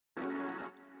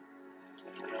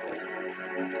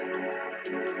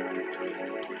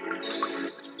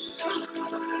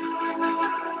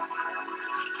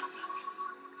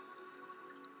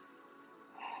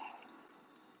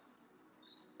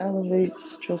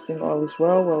Elevates, trusting all is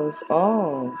well, well is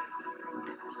all.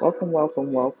 Welcome, welcome,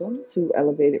 welcome to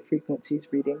Elevated Frequencies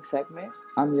Reading segment.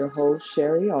 I'm your host,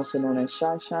 Sherry, also known as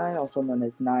Shy Shy, also known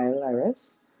as Nile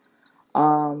Iris.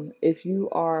 If you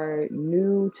are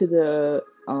new to the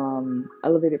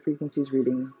Elevated Frequencies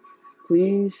reading,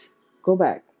 please go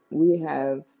back.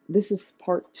 This is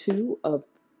part two of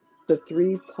the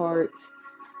three-part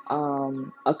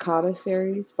Akata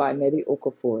series by Nedi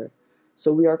Okafor.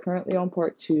 So we are currently on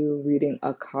part two, reading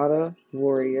Akata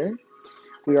Warrior.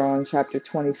 We are on chapter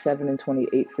 27 and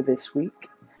 28 for this week.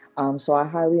 So I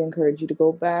highly encourage you to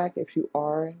go back if you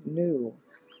are new.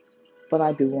 But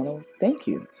I do want to thank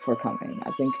you for coming.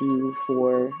 I thank you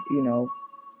for,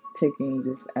 taking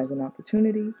this as an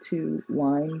opportunity to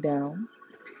wind down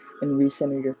and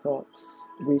recenter your thoughts,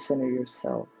 recenter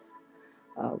yourself.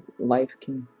 Life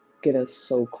can get us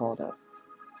so caught up,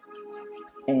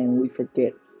 and we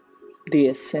forget the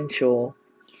essential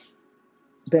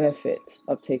benefit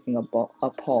of taking a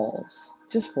pause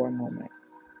just for a moment.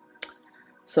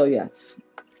 So, yes,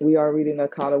 we are reading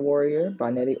Akata Warrior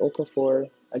by Nedi Okafor.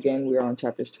 Again, we are on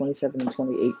chapters 27 and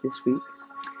 28 this week.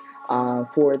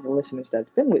 For the listeners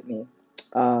that's been with me,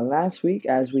 last week,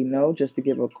 as we know, just to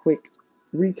give a quick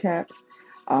recap,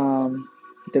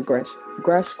 the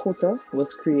Grash Kota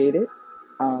was created.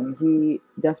 He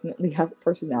definitely has a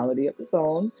personality of his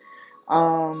own.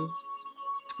 Um,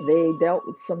 they dealt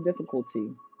with some difficulty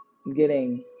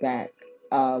getting back,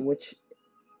 which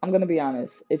I'm going to be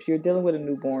honest, if you're dealing with a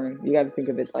newborn, you got to think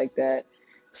of it like that.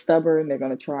 Stubborn, they're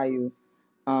going to try you.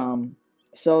 Um,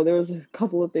 so there was a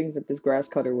couple of things that this grass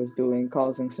cutter was doing,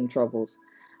 causing some troubles.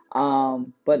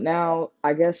 But now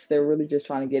I guess they're really just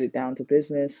trying to get it down to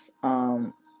business.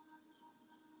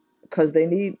 Because they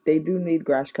do need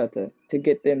grass cutter to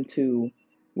get them to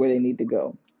where they need to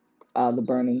go, the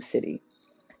burning city,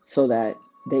 so that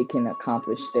they can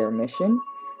accomplish their mission,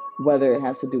 whether it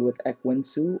has to do with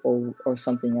Ekwinsu or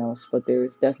something else, but there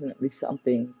is definitely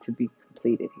something to be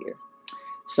completed here.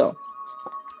 So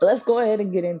let's go ahead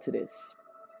and get into this.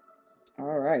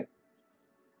 All right.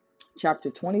 Chapter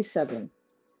 27,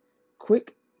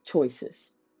 Quick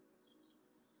Choices.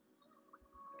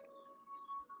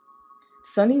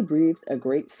 Sunny breathed a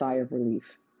great sigh of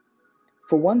relief.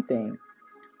 For one thing,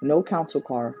 no council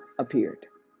car appeared.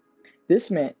 This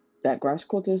meant that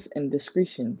Grashkota's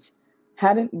indiscretions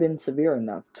hadn't been severe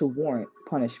enough to warrant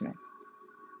punishment.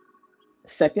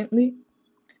 Secondly,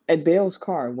 Edbail's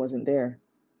car wasn't there.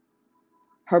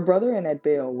 Her brother and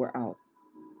Edbail were out.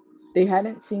 They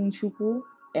hadn't seen Chupu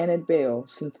and Edbail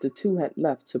since the two had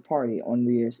left to party on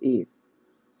New Year's Eve.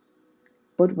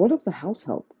 But what of the house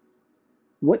help?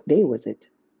 What day was it?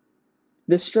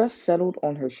 The stress settled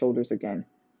on her shoulders again.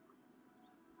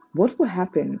 What would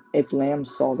happen if Lamb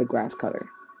saw the grass cutter?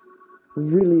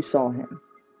 Really saw him?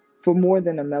 For more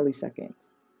than a millisecond.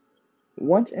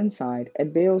 Once inside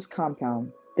Edbail's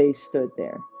compound, they stood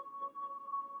there,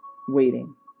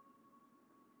 waiting.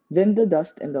 Then the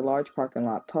dust in the large parking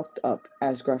lot puffed up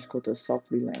as Grashkota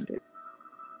softly landed.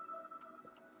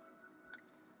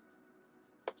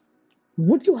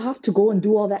 Would you have to go and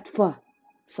do all that for?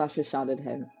 Sasha shouted at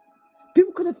him.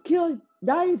 People could have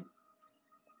died.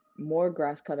 More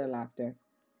grass cutter laughter.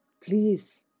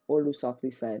 Please, Olu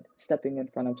softly said, stepping in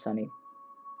front of Sunny.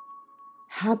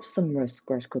 Have some rest,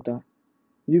 Grashkota.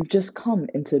 You've just come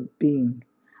into being.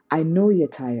 I know you're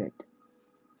tired.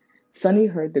 Sunny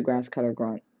heard the grass cutter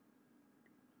grunt.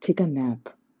 Take a nap,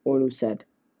 Olu said.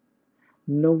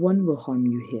 No one will harm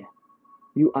you here.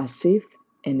 You are safe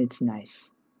and it's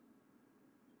nice.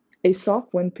 A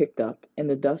soft wind picked up and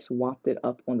the dust wafted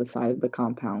up on the side of the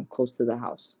compound close to the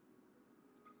house.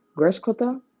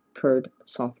 Grashkota purred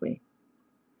softly.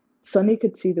 Sunny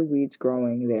could see the weeds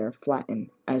growing there flatten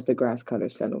as the grass cutter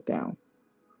settled down.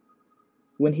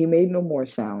 When he made no more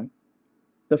sound,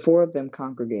 the four of them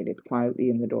congregated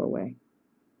quietly in the doorway.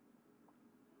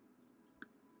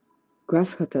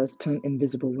 Grass cutters turn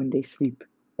invisible when they sleep,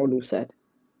 Olu said.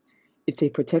 It's a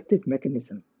protective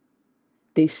mechanism.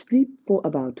 They sleep for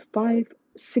about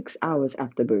 5-6 hours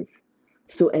after birth,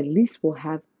 so at least we'll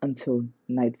have until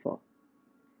nightfall.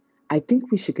 I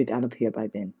think we should get out of here by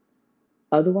then.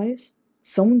 Otherwise,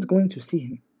 someone's going to see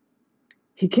him.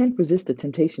 He can't resist the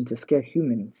temptation to scare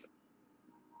humans.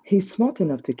 He's smart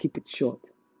enough to keep it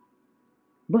short.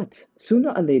 But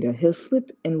sooner or later, he'll slip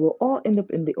and we'll all end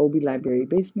up in the Obi Library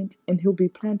basement and he'll be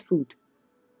plant food.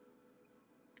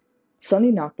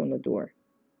 Sunny knocked on the door.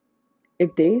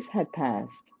 If days had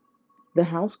passed, The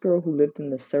house girl who lived in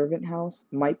the servant house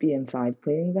might be inside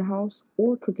cleaning the house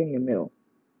or cooking a meal.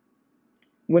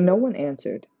 When no one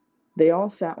answered, they all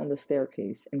sat on the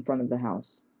staircase in front of the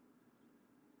house.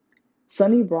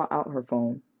 Sunny brought out her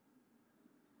phone.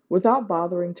 Without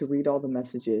bothering to read all the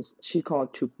messages, she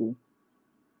called Chukwu.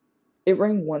 It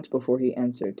rang once before he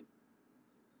answered.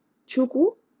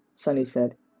 Chukwu? Sunny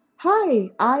said. Hi,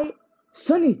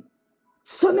 Sunny!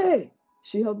 Sunny!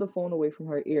 She held the phone away from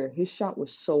her ear. His shout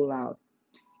was so loud.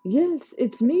 Yes,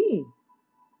 it's me.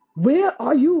 Where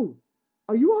are you?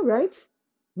 Are you all right?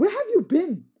 Where have you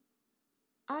been?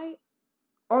 I.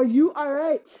 Are you all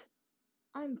right?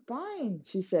 I'm fine,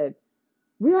 she said.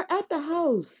 We are at the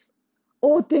house.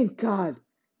 Oh, thank God.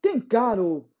 Thank God,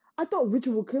 oh. I thought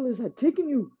ritual killers had taken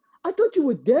you. I thought you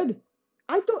were dead.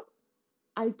 I thought.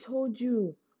 I told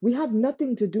you. We have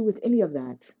nothing to do with any of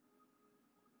that.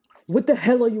 What the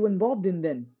hell are you involved in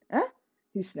then? Eh?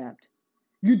 He snapped.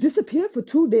 You disappeared for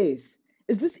 2 days.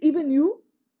 Is this even you?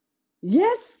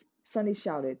 Yes, Sunny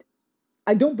shouted.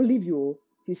 I don't believe you,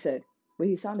 he said, but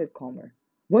he sounded calmer.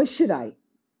 Why should I?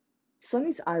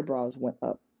 Sunny's eyebrows went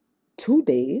up. 2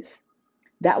 days?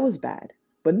 That was bad,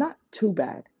 but not too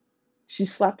bad. She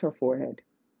slapped her forehead.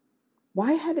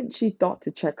 Why hadn't she thought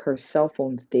to check her cell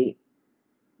phone's date?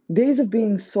 Days of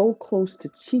being so close to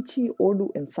Chi-Chi,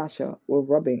 Orlu, and Sasha were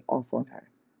rubbing off on her.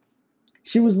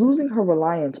 She was losing her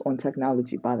reliance on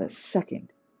technology by the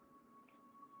second.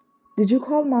 Did you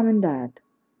call Mom and Dad?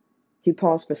 He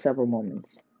paused for several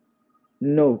moments.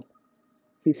 No,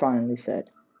 he finally said.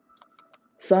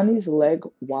 Sunny's leg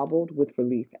wobbled with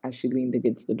relief as she leaned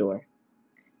against the door.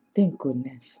 Thank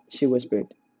goodness, she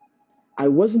whispered. I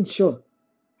wasn't sure,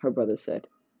 her brother said.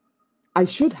 I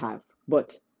should have,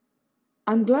 but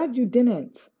I'm glad you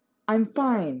didn't. I'm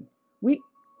fine.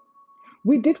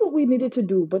 We did what we needed to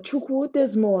do, but Chukwu,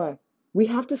 there's more. We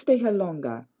have to stay here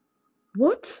longer.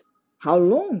 What? How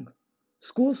long?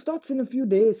 School starts in a few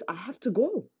days. I have to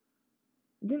go.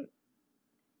 Then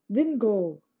then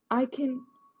go. I can.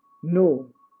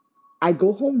 No. I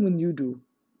go home when you do.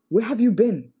 Where have you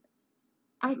been?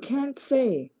 I can't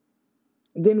say.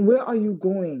 Then where are you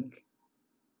going?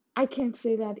 I can't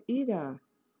say that either.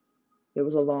 There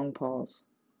was a long pause.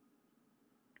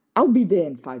 I'll be there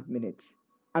in 5 minutes.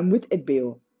 I'm with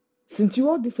Edbeo. Since you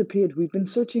all disappeared, we've been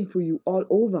searching for you all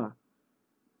over.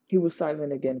 He was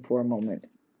silent again for a moment.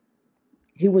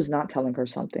 He was not telling her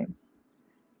something,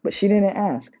 but she didn't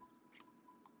ask.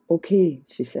 Okay,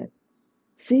 she said.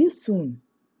 See you soon.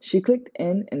 She clicked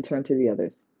in and turned to the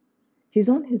others. He's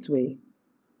on his way.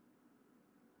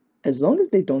 As long as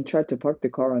they don't try to park the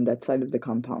car on that side of the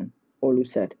compound, Olu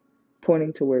said,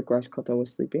 pointing to where Akata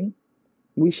was sleeping,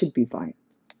 we should be fine.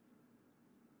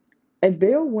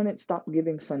 Edbeo wouldn't stop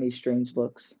giving Sunny strange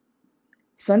looks.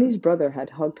 Sunny's brother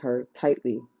had hugged her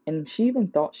tightly, and she even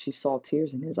thought she saw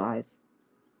tears in his eyes.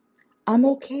 I'm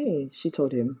okay, she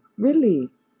told him. Really?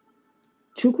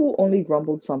 Chukwu only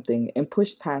grumbled something and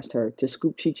pushed past her to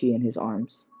scoop Chi-Chi in his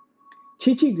arms.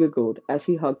 Chi-Chi giggled as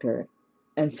he hugged her,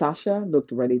 and Sasha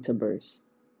looked ready to burst.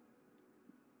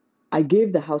 I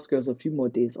gave the house girls a few more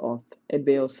days off,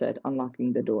 Edbeo said,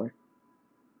 unlocking the door.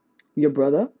 Your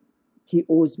brother? He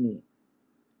owes me.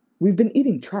 We've been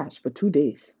eating trash for 2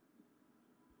 days.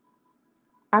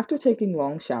 After taking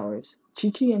long showers,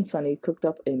 Chi-Chi and Sunny cooked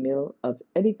up a meal of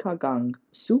edikagang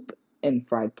soup and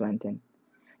fried plantain.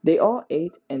 They all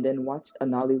ate and then watched a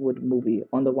Nollywood movie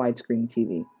on the widescreen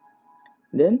TV.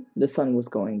 Then the sun was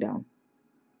going down.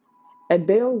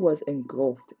 Edbeo was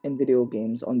engulfed in video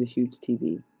games on the huge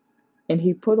TV, and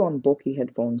he put on bulky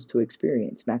headphones to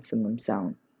experience maximum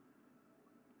sound.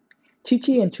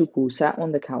 Chi-Chi and Chukwu sat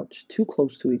on the couch too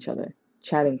close to each other,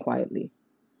 chatting quietly.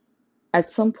 At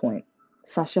some point,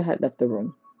 Sasha had left the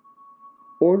room.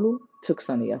 Orlu took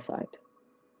Sunny aside.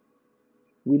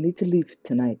 We need to leave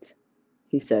tonight,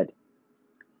 he said.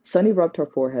 Sunny rubbed her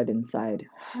forehead and sighed.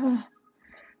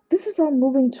 This is all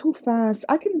moving too fast.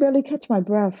 I can barely catch my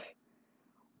breath.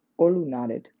 Orlu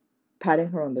nodded, patting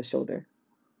her on the shoulder.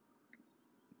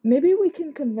 Maybe we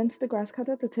can convince the grass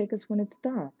cutter to take us when it's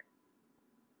dark,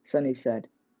 Sunny said.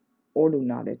 Orlu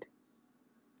nodded.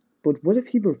 But what if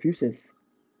he refuses?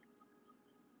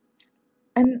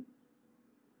 And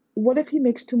what if he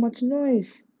makes too much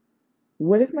noise?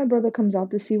 What if my brother comes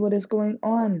out to see what is going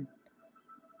on?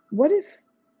 What if...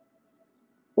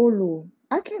 Orlu,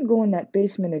 I can't go in that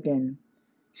basement again,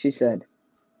 she said.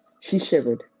 She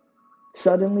shivered,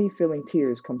 suddenly feeling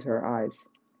tears come to her eyes.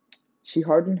 She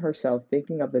hardened herself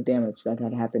thinking of the damage that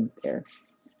had happened there.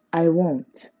 I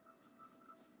won't.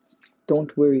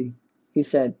 Don't worry, he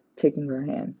said, taking her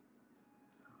hand.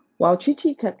 While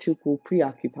Chi-Chi kept Chuku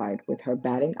preoccupied with her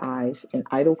batting eyes and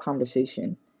idle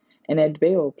conversation, and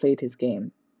Edbeo played his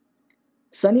game,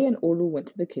 Sunny and Olu went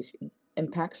to the kitchen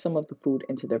and packed some of the food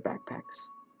into their backpacks.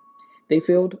 They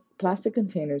filled plastic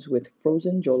containers with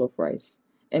frozen jollof rice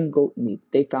and goat meat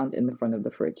they found in the front of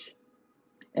the fridge,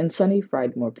 and Sunny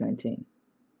fried more plantain.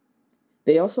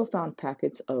 They also found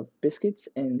packets of biscuits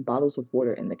and bottles of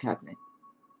water in the cabinet.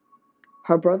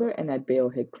 Her brother and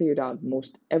Adbeo had cleared out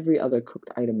most every other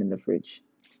cooked item in the fridge.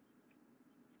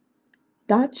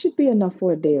 That should be enough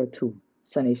for a day or two,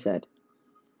 Sunny said.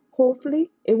 Hopefully,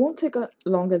 it won't take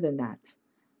longer than that.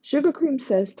 Sugar Cream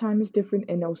says time is different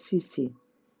in OCC.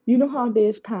 You know how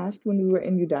days passed when we were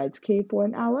in Udide's cave for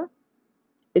an hour?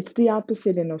 It's the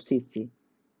opposite in OCC.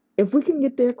 If we can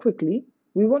get there quickly,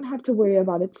 we won't have to worry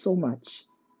about it so much.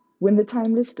 When the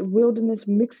timeless wilderness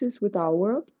mixes with our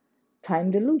world,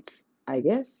 time dilutes, I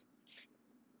guess.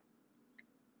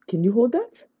 Can you hold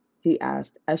that? He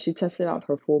asked as she tested out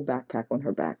her full backpack on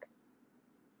her back.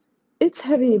 It's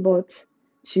heavy, but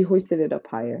she hoisted it up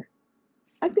higher.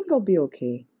 I think I'll be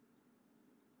okay.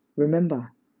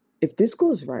 Remember, if this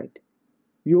goes right,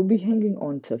 you'll be hanging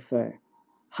on to fur,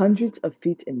 hundreds of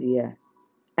feet in the air,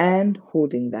 and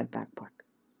holding that backpack.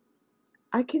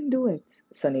 I can do it,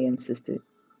 Sunny insisted.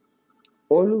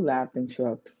 Olu laughed and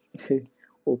shrugged.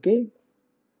 Okay.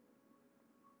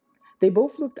 They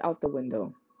both looked out the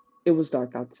window. It was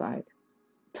dark outside.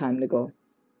 Time to go.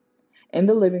 In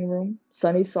the living room,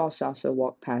 Sunny saw Sasha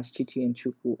walk past Chichi and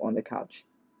Chuku on the couch.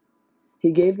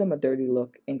 He gave them a dirty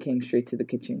look and came straight to the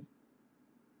kitchen.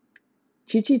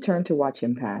 Chichi turned to watch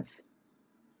him pass.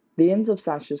 The ends of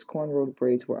Sasha's cornrowed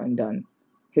braids were undone.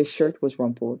 His shirt was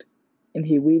rumpled, and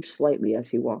he weaved slightly as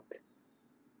he walked.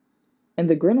 And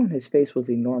the grin on his face was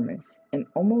enormous and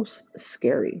almost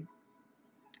scary.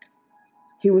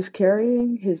 He was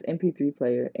carrying his MP3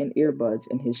 player and earbuds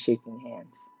in his shaking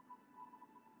hands.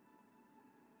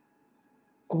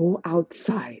 Go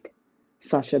outside,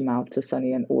 Sasha mouthed to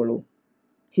Sunny and Orlu.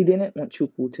 He didn't want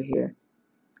Chuku to hear.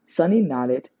 Sunny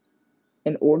nodded,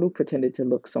 and Orlu pretended to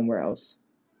look somewhere else.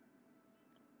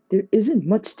 There isn't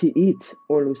much to eat,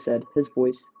 Orlu said, his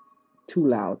voice too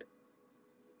loud.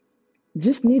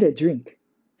 Just need a drink,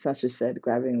 Sasha said,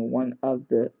 grabbing one of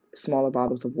the smaller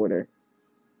bottles of water.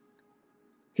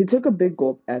 He took a big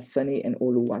gulp as Sunny and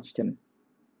Olu watched him.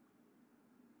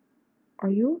 Are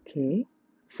you okay?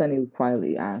 Sunny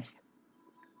quietly asked.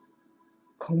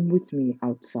 Come with me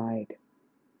outside,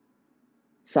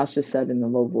 Sasha said in a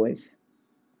low voice.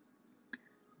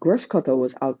 Grushcutter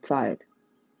was outside.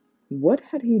 What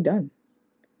had he done?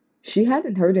 She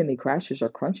hadn't heard any crashes or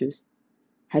crunches.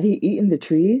 Had he eaten the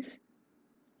trees?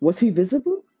 Was he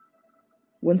visible?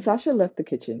 When Sasha left the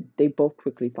kitchen, they both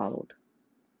quickly followed.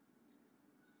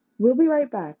 We'll be right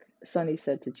back, Sunny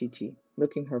said to Chi-Chi,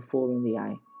 looking her full in the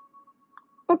eye.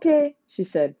 Okay, she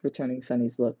said, returning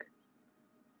Sunny's look.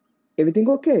 Everything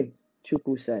okay?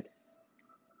 Chuku said.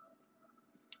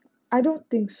 I don't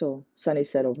think so, Sunny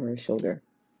said over her shoulder.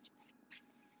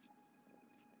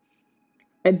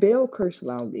 Edbeo cursed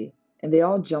loudly, and they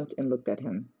all jumped and looked at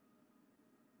him.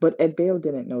 But Edbeo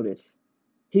didn't notice.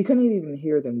 He couldn't even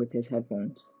hear them with his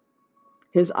headphones.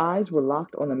 His eyes were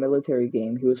locked on a military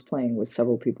game he was playing with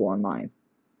several people online.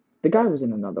 The guy was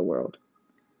in another world.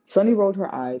 Sunny rolled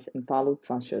her eyes and followed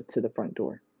Sasha to the front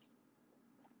door.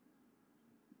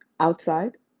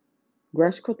 Outside,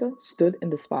 Grashkota stood in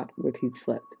the spot where he'd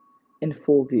slept, in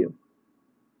full view.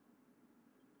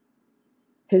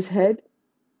 His head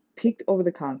peeked over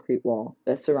the concrete wall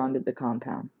that surrounded the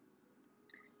compound.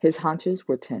 His haunches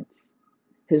were tense.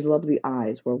 His lovely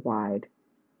eyes were wide.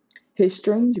 His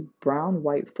strange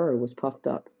brown-white fur was puffed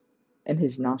up, and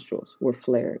his nostrils were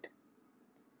flared.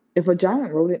 If a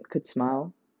giant rodent could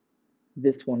smile,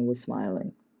 this one was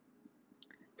smiling.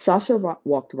 Sasha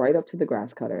walked right up to the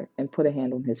grass cutter and put a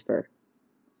hand on his fur.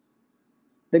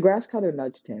 The grass cutter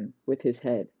nudged him with his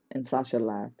head, and Sasha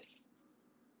laughed.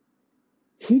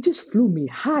 He just flew me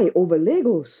high over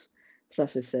Lagos,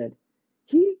 Sasha said.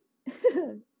 He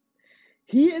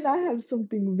he and I have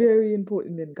something very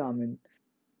important in common.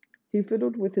 He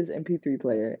fiddled with his MP3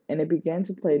 player, and it began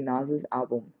to play Nas's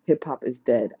album, Hip Hop is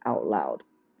Dead, out loud.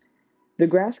 The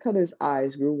grass cutter's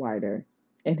eyes grew wider,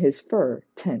 and his fur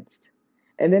tensed.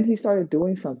 And then he started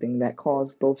doing something that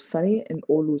caused both Sunny and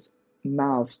Olu's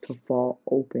mouths to fall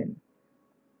open.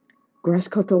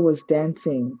 Grasscutter was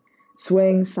dancing,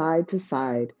 swaying side to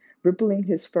side, rippling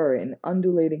his fur and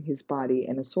undulating his body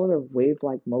in a sort of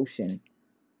wave-like motion,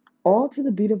 all to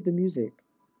the beat of the music.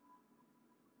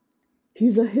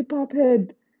 He's a hip-hop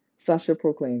head, Sasha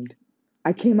proclaimed.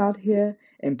 I came out here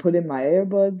and put in my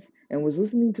earbuds and was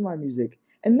listening to my music,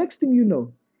 and next thing you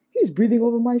know, He's breathing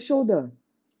over my shoulder.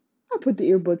 I put the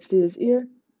earbuds to his ear,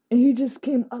 and he just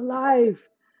came alive.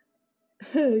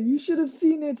 You should have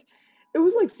seen it. It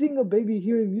was like seeing a baby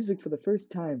hearing music for the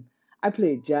first time. I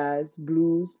played jazz,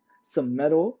 blues, some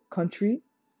metal, country.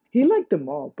 He liked them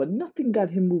all, but nothing got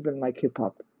him moving like hip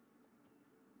hop.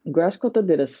 Grasscutter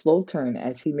did a slow turn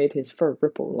as he made his fur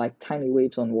ripple like tiny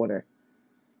waves on water.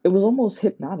 It was almost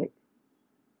hypnotic.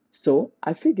 So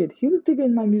I figured he was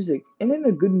digging my music and in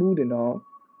a good mood and all.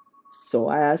 So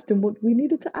I asked him what we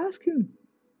needed to ask him.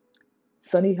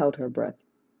 Sunny held her breath.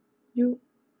 You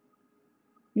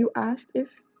you asked if?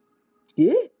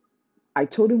 Yeah. I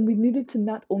told him we needed to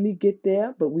not only get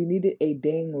there, but we needed a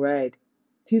dang ride.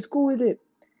 He's cool with it.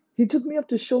 He took me up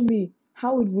to show me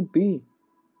how it would be.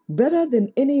 Better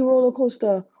than any roller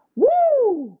coaster.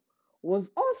 Woo!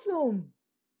 Was awesome.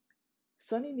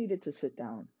 Sunny needed to sit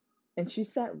down, and she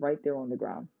sat right there on the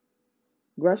ground.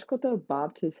 Grashkota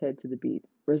bobbed his head to the beat,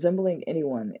 resembling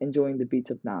anyone enjoying the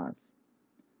beats of Nas.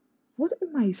 What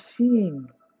am I seeing?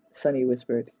 Sunny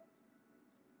whispered.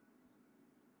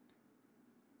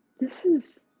 This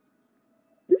is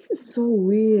this is so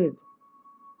weird.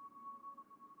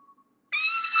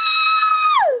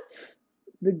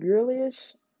 The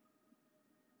girlish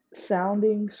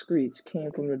sounding screech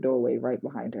came from the doorway right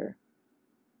behind her.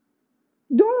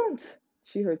 Don't!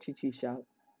 She heard Chi Chi shout.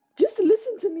 Just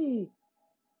listen to me!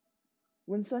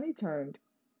 When Sunny turned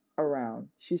around,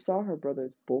 she saw her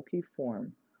brother's bulky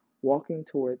form walking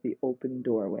toward the open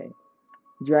doorway,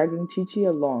 dragging Chi Chi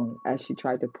along as she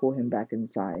tried to pull him back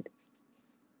inside.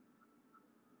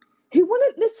 He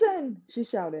wouldn't listen, she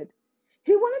shouted.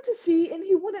 He wanted to see and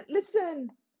he wouldn't listen.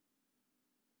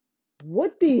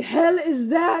 What the hell is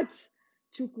that?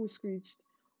 Chuku screeched.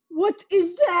 What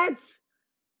is that?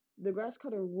 The grass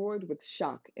cutter roared with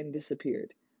shock and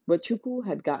disappeared, but Chuku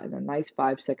had gotten a nice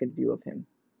 5-second view of him.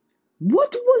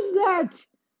 What was that?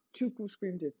 Chuku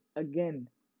screamed it again.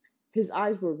 His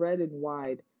eyes were red and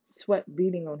wide, sweat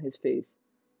beading on his face.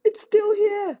 It's still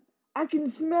here. I can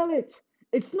smell it.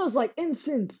 It smells like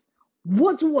incense.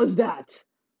 What was that?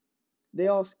 They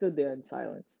all stood there in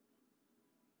silence.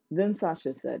 Then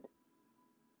Sasha said,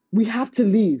 We have to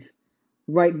leave.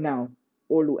 Right now,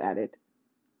 Olu added.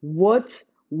 What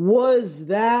was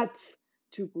that?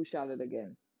 Chuku shouted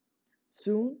again.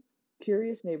 Soon,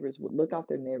 curious neighbors would look out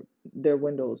their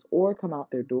windows or come out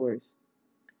their doors.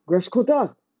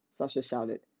 Greshkota! Sasha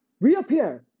shouted.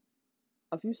 Reappear!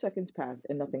 A few seconds passed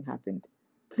and nothing happened.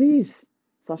 Please,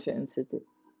 Sasha insisted.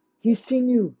 He's seen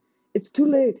you. It's too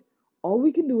late. All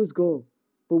we can do is go.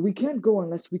 But we can't go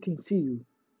unless we can see you.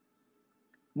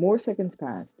 More seconds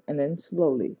passed, and then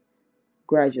slowly,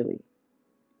 gradually,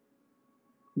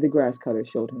 the grass cutter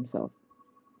showed himself.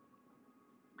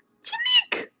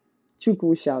 Chimik!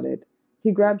 Chuku shouted.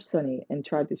 He grabbed Sunny and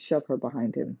tried to shove her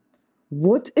behind him.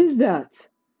 What is that?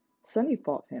 Sunny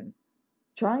fought him,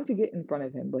 trying to get in front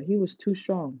of him, but he was too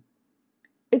strong.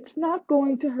 It's not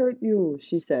going to hurt you,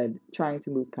 she said, trying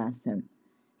to move past him.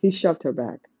 He shoved her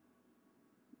back.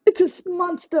 It's a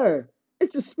monster!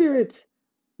 It's a spirit!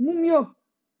 Mumyo!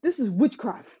 This is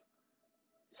witchcraft!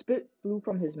 Spit flew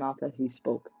from his mouth as he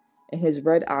spoke, and his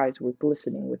red eyes were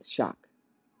glistening with shock.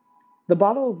 The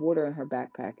bottle of water in her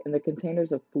backpack and the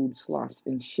containers of food sloshed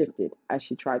and shifted as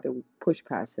she tried to push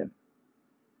past him.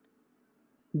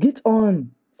 Get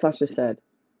on, Sasha said.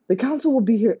 The council will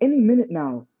be here any minute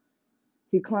now.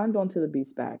 He climbed onto the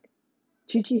beast's back.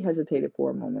 Chi-Chi hesitated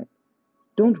for a moment.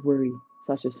 Don't worry,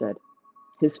 Sasha said.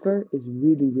 His fur is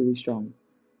really, really strong.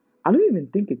 I don't even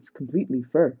think it's completely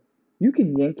fur. You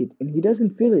can yank it and he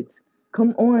doesn't feel it.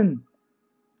 Come on.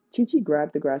 Chi-Chi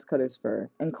grabbed the grass cutter's fur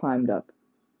and climbed up.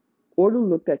 Orlu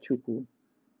looked at Chuku.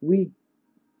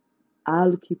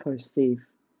 I'll keep her safe.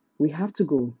 We have to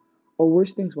go, or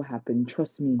worse things will happen,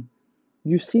 trust me.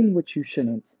 You've seen what you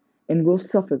shouldn't, and we'll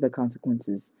suffer the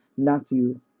consequences, not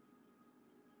you.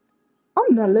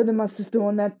 I'm not letting my sister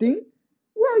on that thing.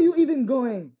 Where are you even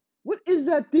going? What is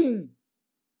that thing?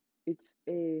 It's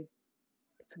a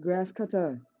grass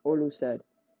cutter, Orlu said.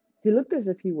 He looked as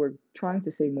if he were trying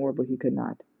to say more, but he could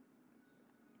not.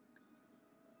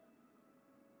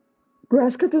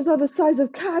 Grass cutters are the size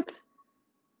of cats.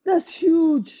 That's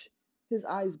huge. His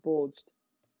eyes bulged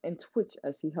and twitched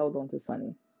as he held on to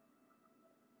Sunny.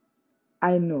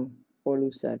 I know,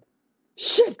 Orlu said.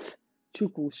 Shit!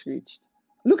 Chuku screeched.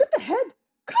 Look at the head!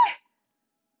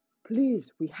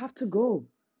 Please, we have to go.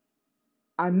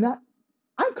 I'm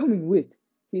coming with,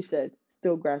 he said,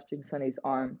 still grasping Sunny's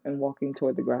arm and walking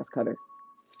toward the grass cutter.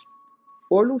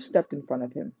 Orlu stepped in front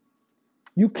of him.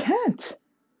 You can't!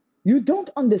 You don't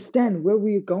understand where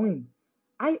we're going.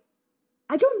 I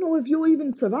don't know if you'll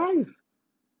even survive.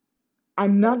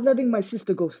 I'm not letting my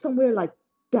sister go somewhere like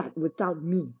that without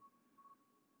me.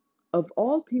 Of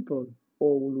all people,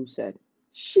 Oulu said,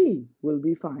 she will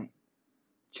be fine.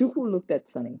 Chukwu looked at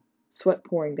Sunny, sweat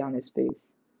pouring down his face.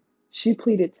 She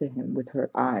pleaded to him with her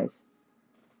eyes.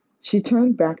 She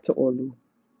turned back to Orlu.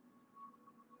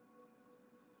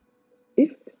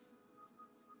 If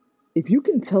if you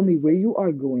can tell me where you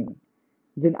are going,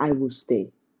 then I will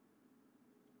stay.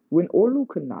 When Orlu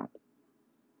could not,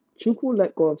 Chukwu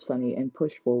let go of Sunny and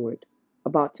pushed forward,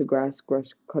 about to grasp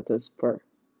Greshkuta's fur.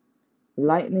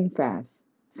 Lightning fast,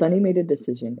 Sunny made a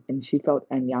decision and she felt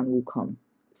Anyanwu come,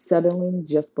 settling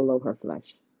just below her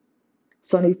flesh.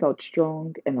 Sunny felt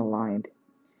strong and aligned.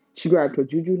 She grabbed her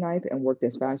juju knife and worked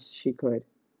as fast as she could.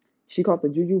 She caught the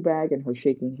juju bag in her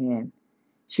shaking hand.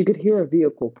 She could hear a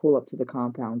vehicle pull up to the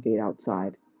compound gate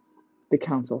outside. The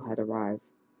council had arrived.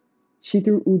 She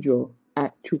threw Ujo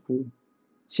at Chukwu.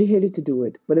 She hated to do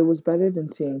it, but it was better than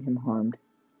seeing him harmed.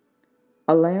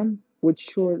 A lamb would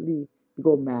surely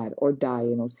go mad or die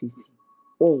in Osisi,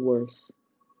 or worse.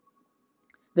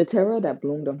 The terror that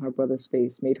bloomed on her brother's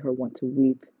face made her want to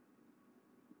weep.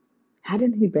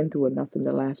 Hadn't he been through enough in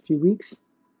the last few weeks?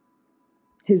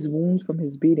 His wounds from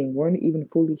his beating weren't even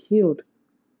fully healed.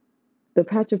 The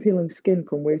patch of healing skin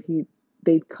from where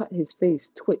they'd cut his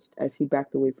face twitched as he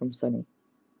backed away from Sunny.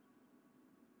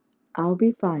 I'll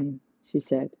be fine, she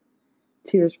said,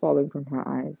 tears falling from her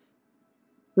eyes.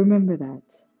 Remember that.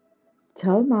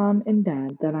 Tell Mom and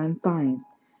Dad that I'm fine,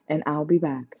 and I'll be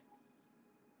back.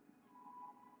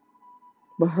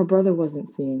 But her brother wasn't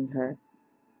seeing her.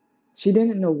 She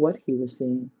didn't know what he was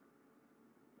seeing.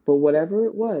 But whatever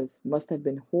it was must have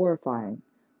been horrifying,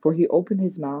 for he opened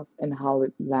his mouth and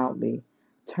hollered loudly,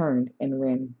 turned, and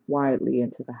ran wildly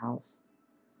into the house.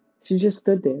 She just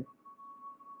stood there.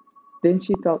 Then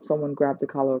she felt someone grab the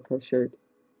collar of her shirt.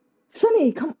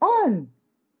 Sunny, come on,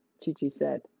 Chi-Chi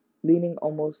said, leaning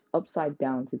almost upside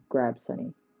down to grab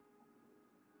Sunny.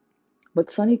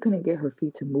 But Sunny couldn't get her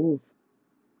feet to move.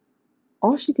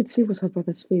 All she could see was her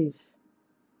brother's face,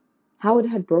 how it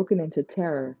had broken into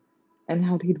terror, and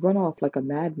how he'd run off like a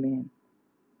madman.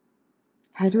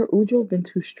 Had her Ujo been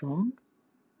too strong?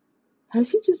 Had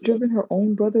she just driven her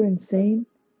own brother insane?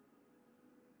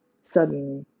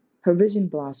 Suddenly, her vision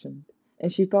blossomed,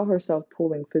 and she felt herself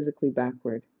pulling physically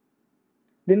backward.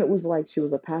 Then it was like she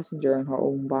was a passenger in her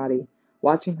own body,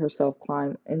 watching herself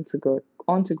climb onto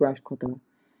Grashkota.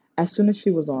 As soon as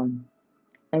she was on,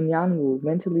 and Yanwu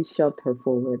mentally shoved her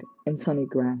forward, and Sunny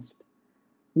grasped,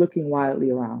 looking wildly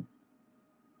around.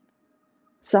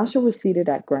 Sasha was seated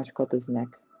at Grashkota's neck,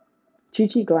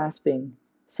 Chi-Chi clasping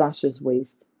Sasha's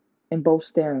waist, and both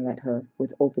staring at her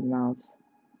with open mouths.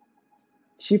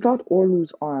 She felt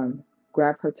Orlu's arm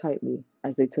grab her tightly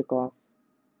as they took off.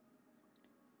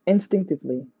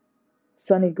 Instinctively,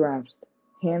 Sunny grasped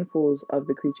handfuls of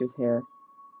the creature's hair,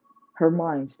 her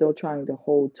mind still trying to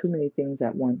hold too many things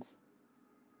at once.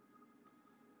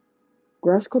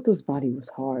 Grashkota's body was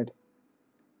hard.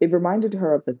 It reminded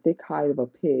her of the thick hide of a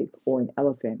pig or an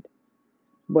elephant,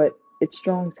 but its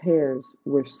strong hairs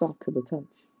were soft to the touch.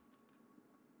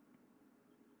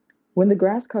 When the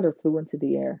grass cutter flew into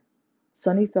the air,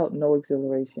 Sunny felt no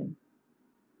exhilaration.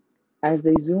 As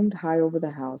they zoomed high over the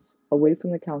house, away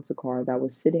from the council car that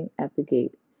was sitting at the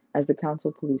gate as the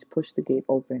council police pushed the gate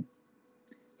open,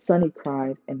 Sunny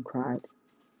cried and cried.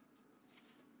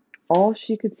 All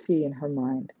she could see in her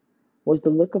mind was the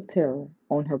look of terror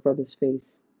on her brother's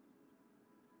face.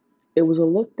 It was a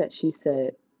look that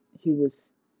said he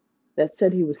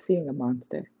was seeing a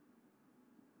monster.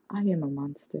 I am a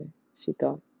monster, she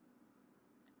thought.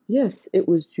 Yes, it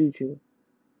was Juju,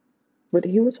 but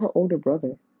he was her older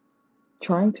brother,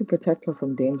 trying to protect her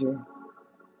from danger.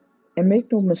 And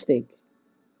make no mistake,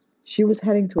 she was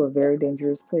heading to a very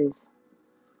dangerous place,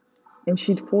 and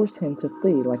she'd forced him to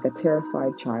flee like a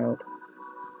terrified child.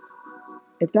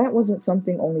 If that wasn't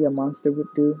something only a monster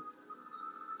would do,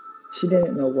 she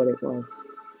didn't know what it was.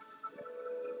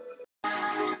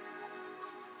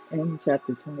 End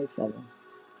chapter 27.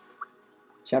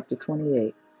 Chapter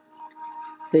 28.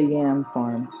 The Yam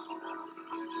Farm.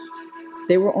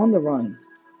 They were on the run.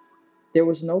 There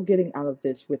was no getting out of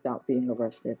this without being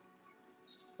arrested.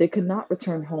 They could not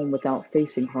return home without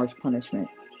facing harsh punishment,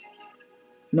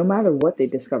 no matter what they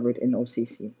discovered in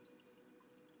OCC.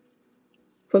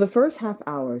 For the first half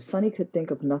hour, Sunny could think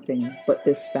of nothing but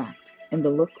this fact and the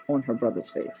look on her brother's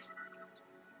face.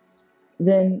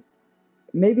 Then,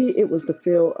 maybe it was the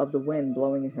feel of the wind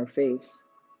blowing in her face,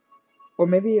 or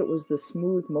maybe it was the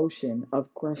smooth motion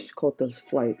of Grashkota's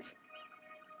flight,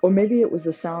 or maybe it was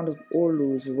the sound of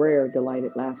Orlu's rare,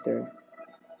 delighted laughter.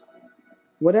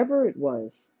 Whatever it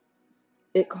was,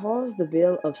 It caused the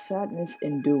veil of sadness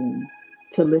and doom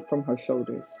to lift from her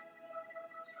shoulders.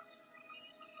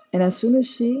 And as soon as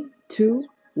she, too,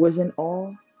 was in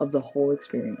awe of the whole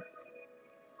experience,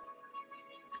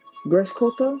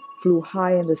 Greshkota flew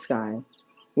high in the sky,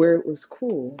 where it was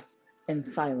cool and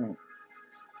silent.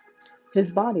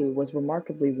 His body was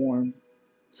remarkably warm,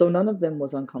 so none of them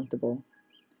was uncomfortable,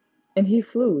 and he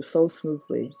flew so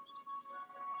smoothly.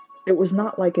 It was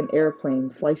not like an airplane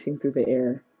slicing through the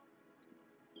air.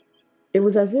 It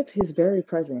was as if his very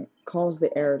presence caused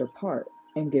the air to part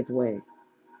and give way.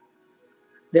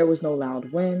 There was no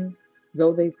loud wind,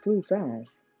 though they flew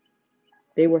fast.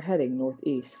 They were heading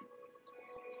northeast.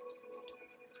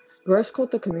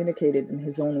 Greshkota communicated in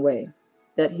his own way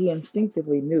that he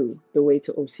instinctively knew the way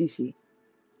to Osisi.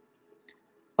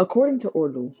 According to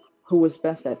Orlu, who was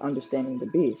best at understanding the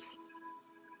beast,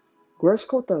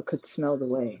 Greshkota could smell the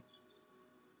way.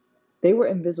 They were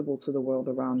invisible to the world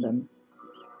around them.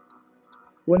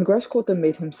 When Greshkota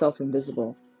made himself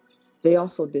invisible, they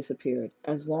also disappeared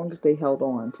as long as they held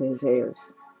on to his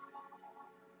hairs.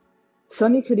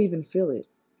 Sunny could even feel it,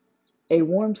 a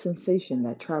warm sensation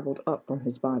that traveled up from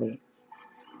his body.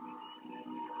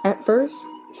 At first,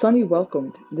 Sunny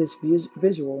welcomed this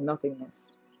visual nothingness.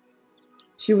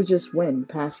 She was just wind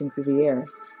passing through the air,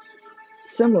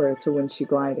 similar to when she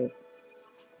glided.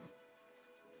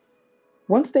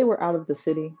 Once they were out of the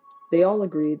city, they all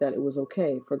agreed that it was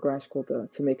okay for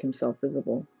Grashkolta to make himself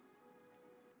visible.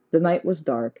 The night was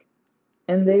dark,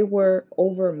 and they were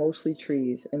over mostly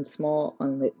trees and small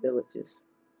unlit villages.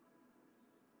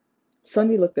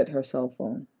 Sunny looked at her cell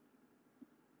phone.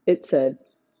 It said,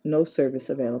 "No service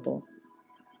available."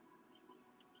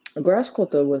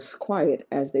 Grashkolta was quiet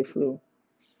as they flew.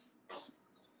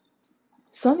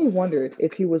 Sunny wondered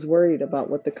if he was worried about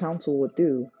what the council would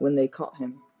do when they caught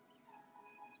him.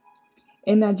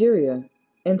 In Nigeria,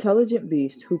 intelligent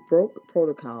beasts who broke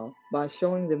protocol by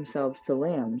showing themselves to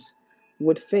lambs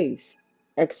would face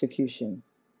execution.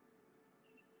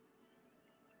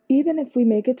 Even if we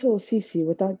make it to Osisi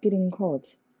without getting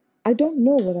caught, I don't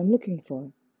know what I'm looking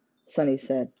for, Sunny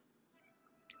said.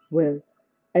 Well,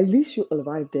 at least you'll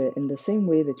arrive there in the same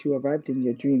way that you arrived in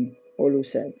your dream, Olu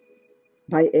said.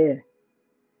 By air.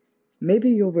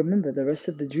 Maybe you'll remember the rest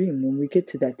of the dream when we get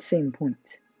to that same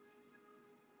point.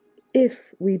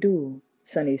 If we do,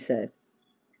 Sunny said.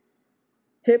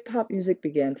 Hip hop music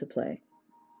began to play.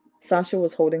 Sasha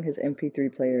was holding his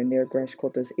MP3 player near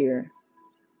Greshkota's ear.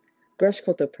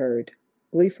 Greshkota purred,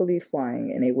 gleefully flying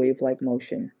in a wave-like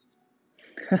motion.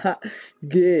 Haha,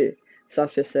 good,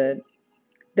 Sasha said.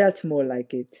 That's more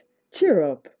like it. Cheer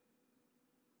up.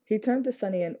 He turned to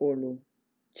Sunny and Orlu,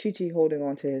 Chi-Chi holding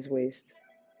onto his waist.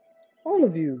 All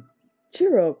of you,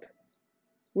 cheer up.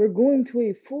 We're going to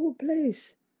a full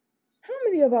place. How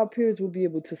many of our peers will be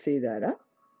able to say that, huh?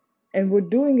 And we're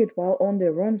doing it while on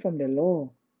the run from the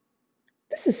law.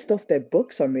 This is stuff that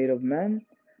books are made of, man.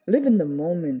 Live in the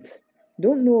moment.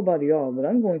 Don't know about y'all, but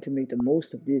I'm going to make the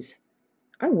most of this.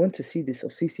 I want to see this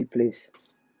Osisi place.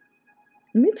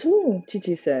 Me too,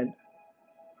 Chichi said.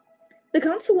 The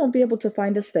council won't be able to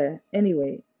find us there,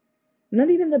 anyway. Not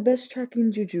even the best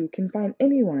tracking juju can find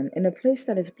anyone in a place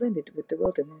that is blended with the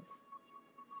wilderness.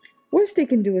 Worst they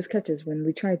can do is catch us when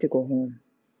we try to go home.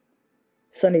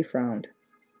 Sunny frowned.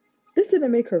 This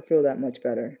didn't make her feel that much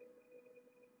better.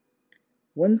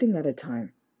 One thing at a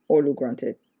time, Orlu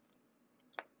grunted.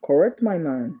 Correct, my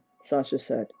man, Sasha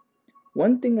said.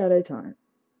 One thing at a time.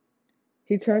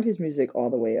 He turned his music all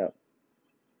the way up.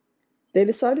 They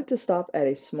decided to stop at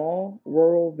a small,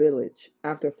 rural village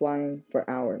after flying for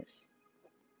hours.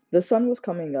 The sun was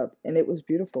coming up, and it was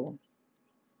beautiful.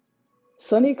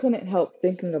 Sunny couldn't help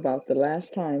thinking about the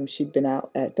last time she'd been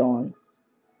out at dawn.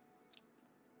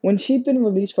 When she'd been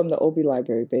released from the Obi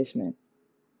Library basement,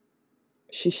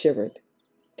 she shivered,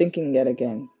 thinking yet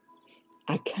again,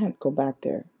 I can't go back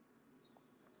there.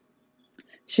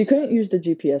 She couldn't use the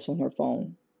GPS on her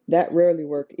phone. That rarely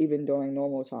worked even during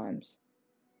normal times.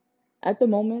 At the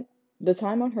moment, the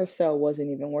time on her cell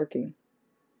wasn't even working.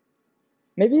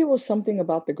 Maybe it was something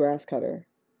about the grass cutter,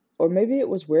 or maybe it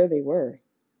was where they were.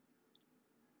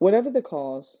 Whatever the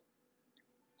cause,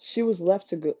 she was left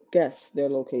to guess their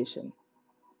location.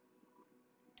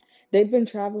 They'd been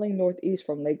traveling northeast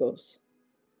from Lagos.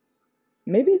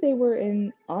 Maybe they were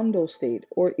in Ondo State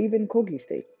or even Kogi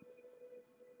State.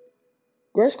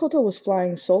 Greshkota was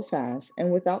flying so fast,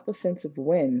 and without the sense of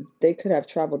wind, they could have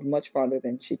traveled much farther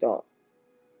than she thought.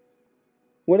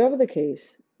 Whatever the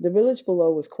case, the village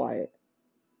below was quiet.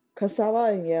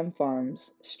 Cassava and yam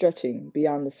farms stretching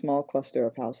beyond the small cluster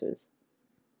of houses.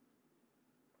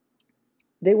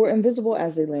 They were invisible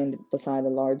as they landed beside a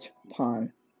large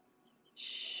pond.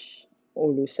 Shh,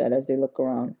 Olu said as they looked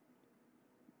around.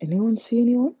 Anyone see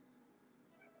anyone?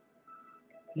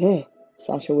 There,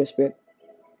 Sasha whispered.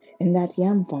 In that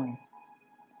yam farm.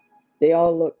 They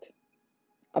all looked.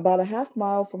 About a half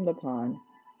mile from the pond,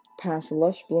 past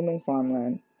lush blooming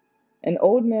farmland, an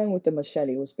old man with a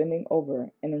machete was bending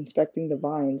over and inspecting the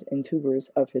vines and tubers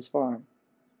of his farm.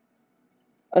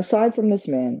 Aside from this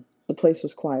man, the place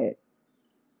was quiet.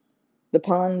 The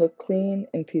pond looked clean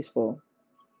and peaceful,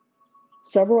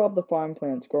 several of the farm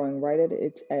plants growing right at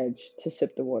its edge to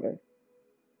sip the water.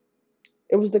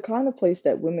 It was the kind of place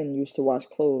that women used to wash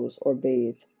clothes or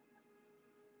bathe.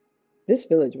 This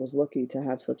village was lucky to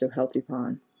have such a healthy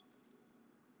pond.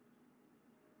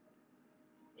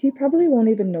 He probably won't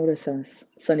even notice us,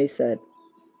 Sunny said.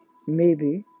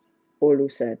 Maybe,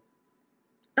 Olu said.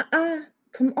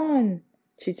 Come on,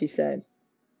 Chichi said.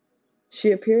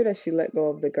 She appeared as she let go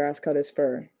of the grass cutter's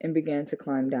fur and began to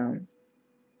climb down.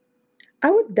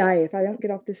 I would die if I don't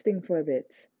get off this thing for a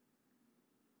bit.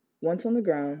 Once on the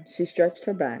ground, she stretched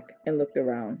her back and looked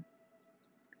around.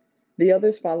 The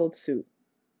others followed suit,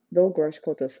 though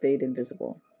Greshkota stayed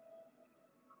invisible.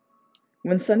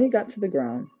 When Sunny got to the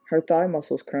ground, her thigh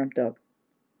muscles cramped up.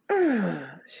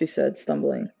 She said,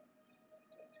 stumbling.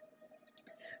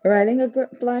 Riding a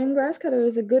flying grass cutter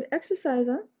is a good exercise,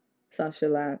 huh? Sasha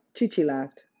laughed. Chichi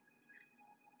laughed.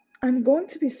 I'm going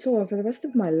to be sore for the rest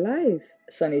of my life,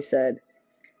 Sunny said,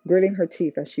 gritting her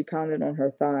teeth as she pounded on her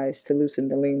thighs to loosen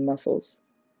the lean muscles.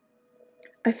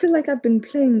 I feel like I've been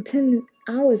playing 10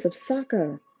 hours of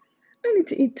soccer. I need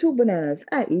to eat 2 bananas,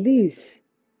 at least.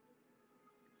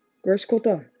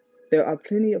 Greshkota, there are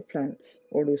plenty of plants,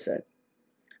 Olu said.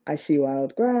 I see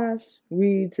wild grass,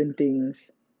 weeds, and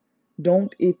things.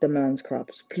 Don't eat the man's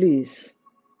crops, please.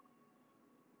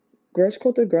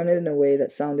 Greshkota grunted in a way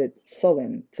that sounded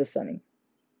sullen to Sunny.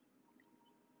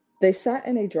 They sat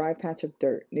in a dry patch of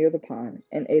dirt near the pond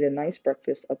and ate a nice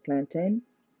breakfast of plantain,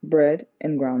 bread,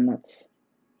 and groundnuts.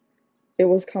 It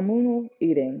was communal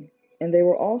eating, and they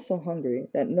were all so hungry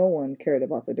that no one cared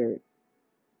about the dirt.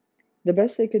 The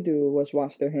best they could do was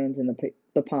wash their hands in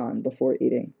the pond before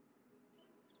eating.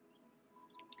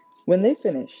 When they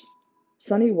finished,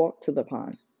 Sunny walked to the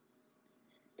pond.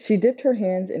 She dipped her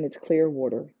hands in its clear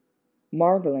water,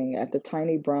 marveling at the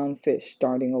tiny brown fish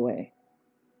darting away.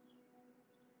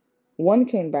 One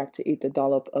came back to eat the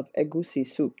dollop of egusi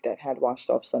soup that had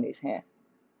washed off Sunny's hand.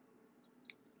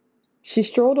 She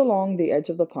strolled along the edge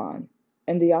of the pond,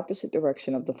 in the opposite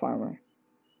direction of the farmer,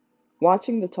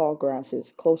 watching the tall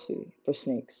grasses closely for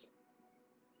snakes.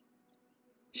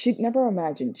 She'd never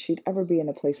imagined she'd ever be in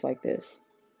a place like this,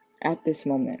 at this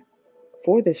moment,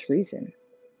 for this reason.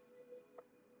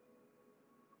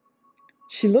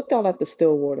 She looked out at the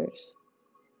still waters.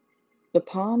 The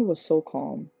pond was so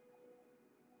calm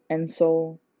and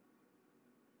so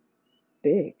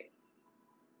big.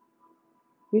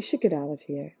 We should get out of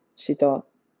here, she thought.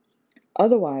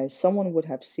 Otherwise, someone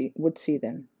would see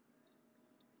them.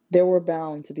 There were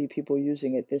bound to be people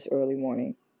using it this early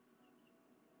morning.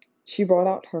 She brought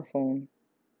out her phone.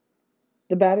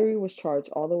 The battery was charged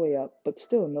all the way up, but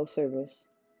still no service.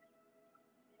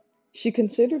 She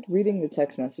considered reading the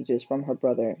text messages from her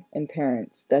brother and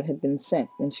parents that had been sent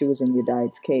when she was in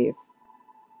Yadai's cave.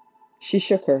 She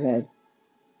shook her head.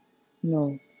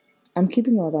 No, I'm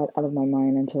keeping all that out of my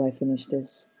mind until I finish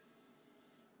this.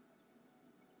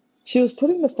 She was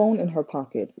putting the phone in her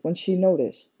pocket when she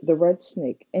noticed the red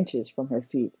snake inches from her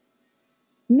feet.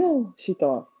 No, she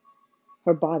thought,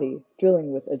 her body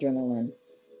filling with adrenaline.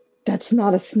 That's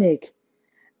not a snake.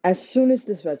 As soon as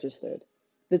this registered,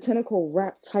 the tentacle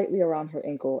wrapped tightly around her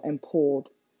ankle and pulled.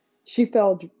 She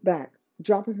fell back,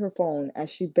 dropping her phone as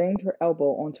she banged her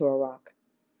elbow onto a rock.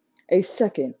 A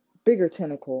second, bigger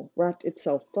tentacle wrapped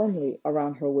itself firmly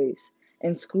around her waist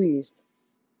and squeezed.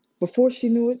 Before she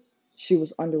knew it, she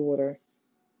was underwater.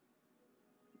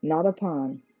 Not a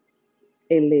pond,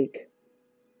 a lake,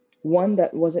 one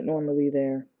that wasn't normally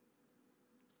there.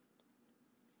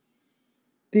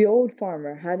 The old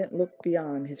farmer hadn't looked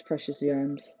beyond his precious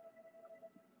yams.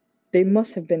 They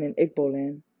must have been in Igbo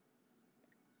land.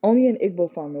 Only an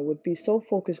Igbo farmer would be so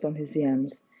focused on his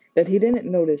yams that he didn't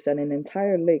notice that an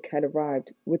entire lake had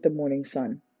arrived with the morning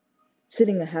sun,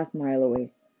 sitting a half mile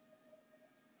away.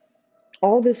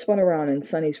 All this spun around in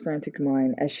Sunny's frantic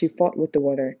mind as she fought with the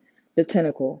water, the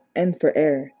tentacle, and for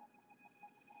air.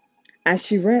 As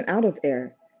she ran out of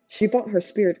air, she felt her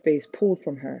spirit face pulled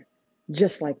from her,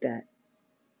 just like that,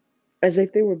 as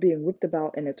if they were being whipped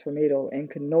about in a tornado and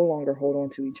could no longer hold on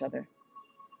to each other.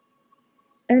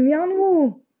 And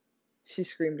Yanwu! She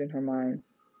screamed in her mind.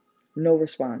 No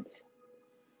response.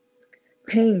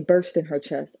 Pain burst in her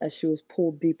chest as she was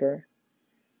pulled deeper.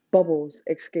 Bubbles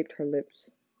escaped her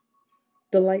lips.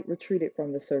 The light retreated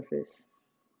from the surface.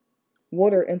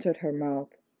 Water entered her mouth,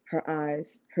 her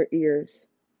eyes, her ears.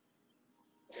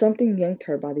 Something yanked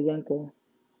her by the ankle,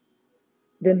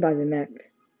 then by the neck,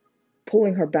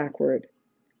 pulling her backward.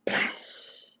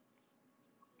 Plash!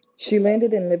 She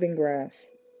landed in living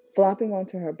grass, flopping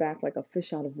onto her back like a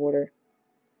fish out of water.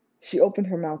 She opened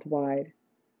her mouth wide.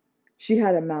 She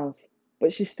had a mouth,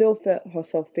 but she still felt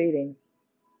herself fading.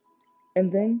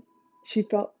 And then she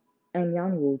felt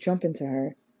Anyanwu jump into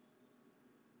her.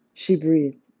 She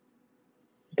breathed.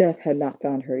 Death had not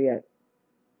found her yet.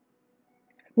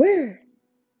 Where?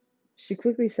 She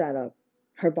quickly sat up,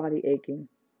 her body aching.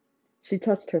 She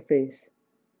touched her face.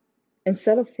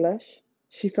 Instead of flesh,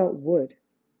 she felt wood,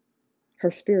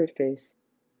 her spirit face.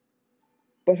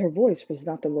 But her voice was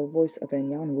not the low voice of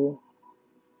Anyanwu.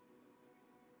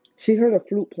 She heard a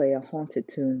flute play a haunted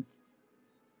tune,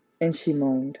 and she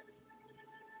moaned.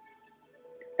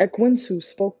 Ekwinsu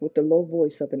spoke with the low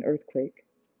voice of an earthquake,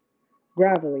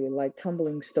 gravelly like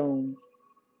tumbling stone.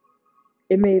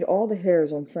 It made all the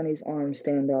hairs on Sunny's arms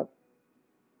stand up,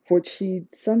 for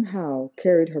she'd somehow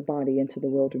carried her body into the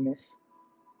wilderness.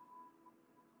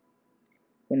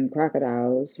 When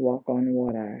crocodiles walk on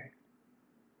water,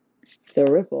 the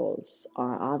ripples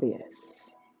are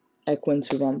obvious,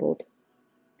 Ekwinsu rumbled.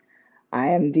 I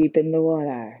am deep in the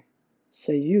water,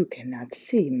 so you cannot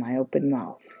see my open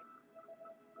mouth.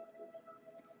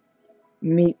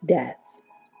 Meet death,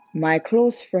 my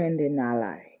close friend and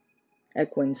ally,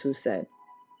 Ekwinsu said.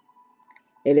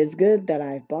 It is good that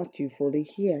I've brought you fully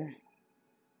here.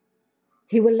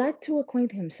 He would like to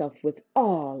acquaint himself with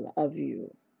all of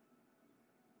you.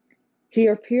 He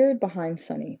appeared behind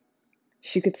Sunny.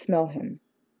 She could smell him,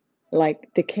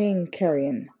 like decaying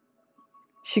carrion.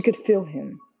 She could feel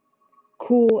him,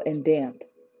 cool and damp.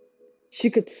 She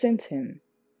could sense him,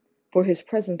 for his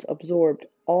presence absorbed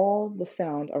all the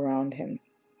sound around him.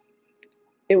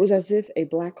 It was as if a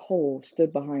black hole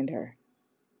stood behind her.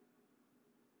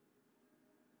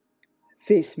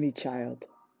 Face me, child,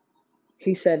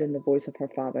 he said in the voice of her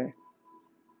father.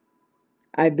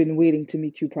 I've been waiting to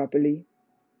meet you properly.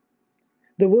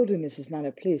 The wilderness is not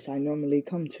a place I normally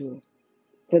come to,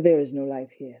 for there is no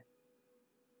life here.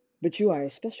 But you are a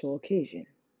special occasion.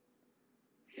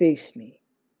 Face me.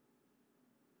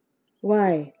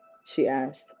 Why? She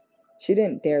asked. She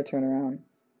didn't dare turn around.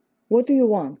 What do you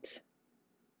want?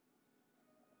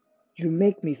 You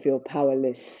make me feel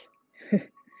powerless.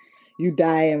 You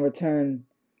die and return,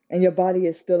 and your body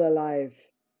is still alive.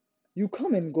 You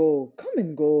come and go, come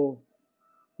and go.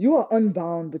 You are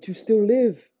unbound, but you still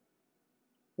live.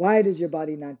 Why does your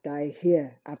body not die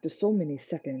here after so many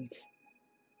seconds?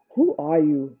 Who are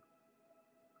you?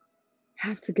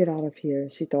 Have to get out of here,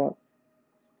 she thought.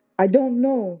 I don't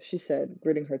know, she said,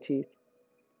 gritting her teeth.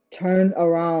 Turn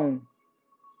around,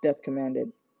 Death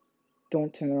commanded.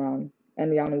 Don't turn around,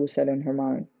 Anyanwu said in her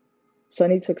mind.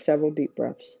 Sunny took several deep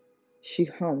breaths. She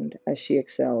hummed as she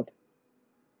exhaled.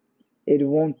 It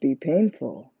won't be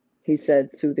painful, he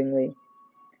said soothingly,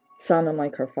 sounding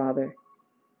like her father.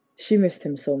 She missed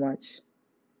him so much.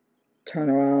 Turn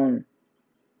around,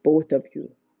 both of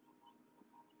you.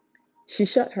 She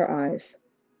shut her eyes,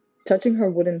 touching her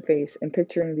wooden face and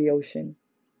picturing the ocean,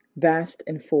 vast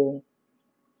and full.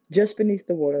 Just beneath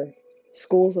the water,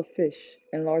 schools of fish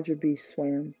and larger beasts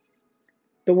swam,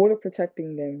 the water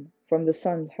protecting them from the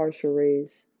sun's harsher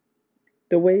rays.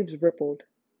 The waves rippled,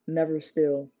 never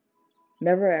still,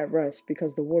 never at rest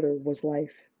because the water was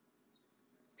life.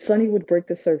 Sunny would break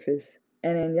the surface,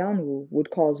 and Anyanwu would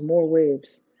cause more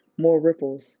waves, more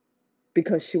ripples,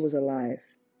 because she was alive.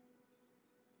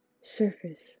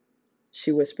 Surface,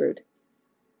 she whispered.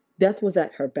 Death was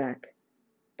at her back,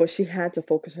 but she had to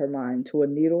focus her mind to a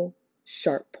needle,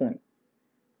 sharp point,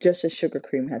 just as Sugar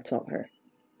Cream had taught her.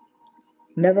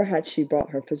 Never had she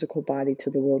brought her physical body to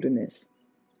the wilderness.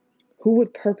 Who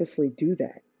would purposely do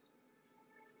that?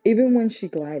 Even when she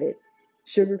glided,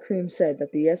 Sugar Cream said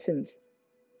that the essence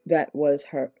that was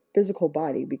her physical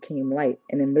body became light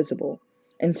and invisible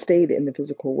and stayed in the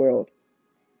physical world.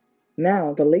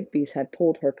 Now the lake beast had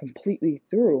pulled her completely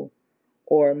through,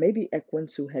 or maybe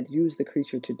Ekwinsu had used the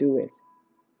creature to do it.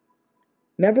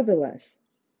 Nevertheless,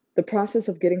 the process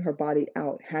of getting her body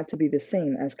out had to be the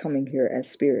same as coming here as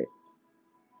spirit.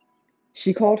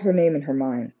 She called her name in her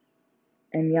mind,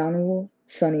 Anyanwu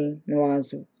Sunny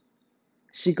Nwazu.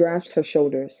 She grasped her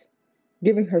shoulders,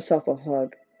 giving herself a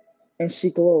hug, and she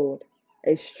glowed,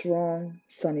 a strong,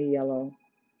 sunny yellow.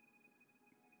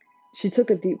 She took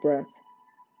a deep breath,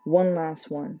 one last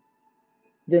one.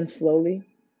 Then slowly,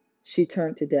 she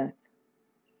turned to Death.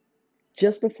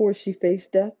 Just before she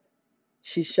faced Death,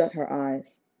 she shut her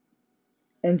eyes.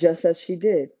 And just as she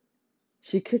did,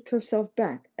 she kicked herself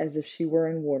back as if she were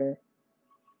in water.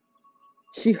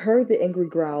 She heard the angry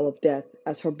growl of death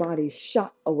as her body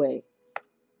shot away.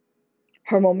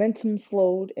 Her momentum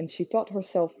slowed and she felt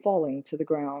herself falling to the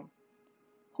ground.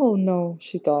 Oh no,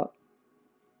 she thought.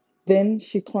 Then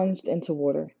she plunged into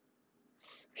water.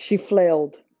 She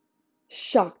flailed,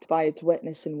 shocked by its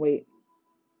wetness and weight.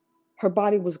 Her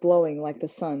body was glowing like the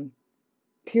sun,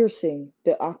 piercing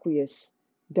the aqueous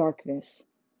darkness.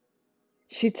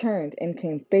 She turned and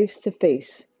came face to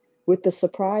face with the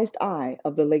surprised eye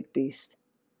of the lake beast.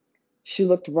 She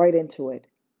looked right into it.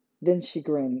 Then she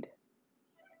grinned.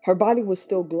 Her body was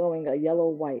still glowing a yellow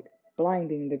white,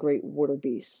 blinding the great water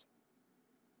beast.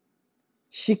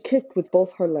 She kicked with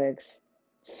both her legs,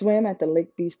 swam at the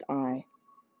lake beast's eye,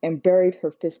 and buried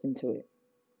her fist into it.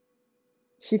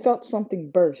 She felt something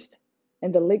burst,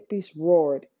 and the lake beast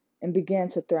roared and began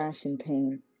to thrash in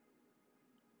pain.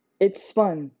 It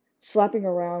spun, slapping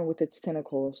around with its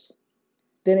tentacles.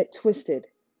 Then it twisted,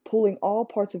 pulling all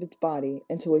parts of its body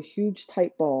into a huge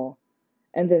tight ball,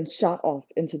 and then shot off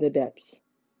into the depths.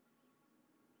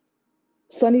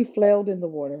 Sunny flailed in the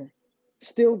water,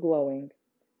 still glowing,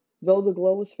 though the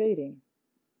glow was fading.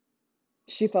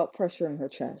 She felt pressure in her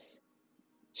chest.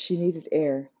 She needed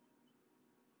air.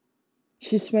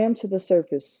 She swam to the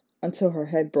surface until her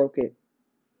head broke it.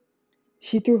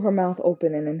 She threw her mouth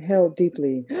open and inhaled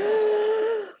deeply.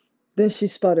 Then she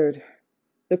sputtered.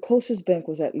 The closest bank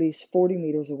was at least 40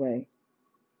 meters away.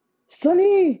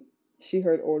 Sunny! She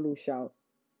heard Orlu shout.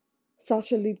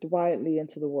 Sasha leaped wildly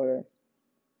into the water.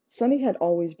 Sunny had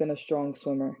always been a strong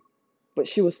swimmer, but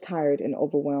she was tired and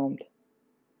overwhelmed.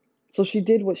 So she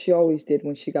did what she always did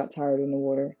when she got tired in the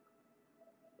water.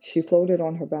 She floated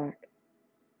on her back.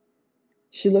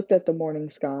 She looked at the morning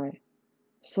sky,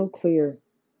 so clear,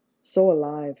 so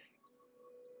alive.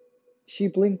 She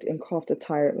blinked and coughed a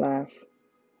tired laugh.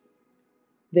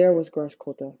 There was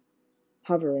Grashkota,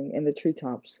 hovering in the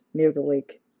treetops near the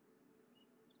lake.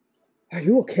 Are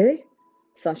you okay?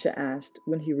 Sasha asked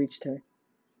when he reached her.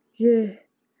 Yeah.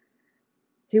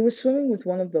 He was swimming with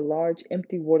one of the large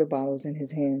empty water bottles in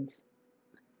his hands.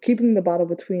 Keeping the bottle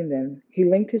between them, he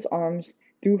linked his arms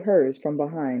through hers from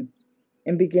behind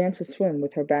and began to swim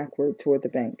with her backward toward the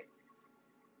bank.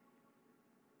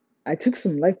 I took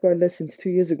some lifeguard lessons 2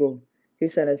 years ago, he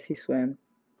said as he swam.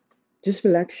 Just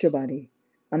relax your body.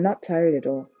 I'm not tired at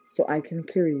all, so I can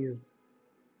carry you.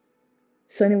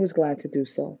 Sunny was glad to do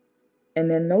so,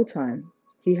 and in no time,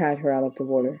 he had her out of the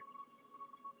water.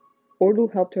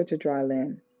 Orlu helped her to dry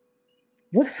land.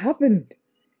 What happened?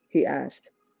 He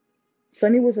asked.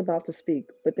 Sunny was about to speak,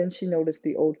 but then she noticed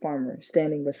the old farmer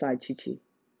standing beside Chichi.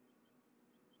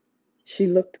 She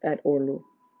looked at Orlu.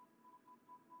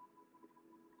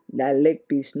 That lake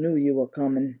beast knew you were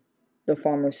coming, the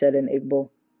farmer said in Igbo.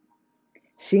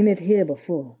 Seen it here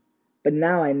before, but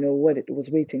now I know what it was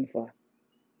waiting for.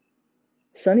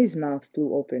 Sunny's mouth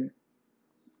flew open.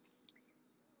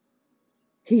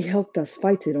 He helped us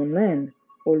fight it on land,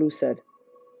 Orlu said.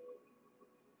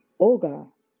 Oga,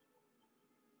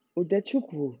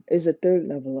 Udechukwu is a third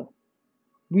leveler.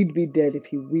 We'd be dead if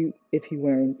he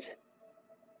weren't.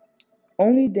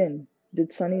 Only then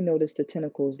did Sunny notice the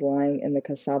tentacles lying in the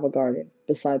cassava garden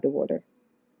beside the water.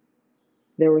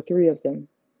 There were 3 of them,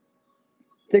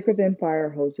 thicker than fire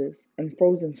hoses and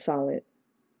frozen solid,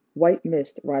 white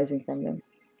mist rising from them.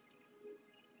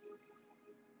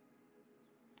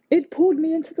 It pulled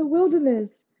me into the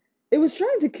wilderness. It was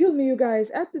trying to kill me, you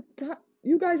guys, at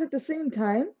the same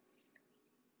time.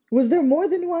 Was there more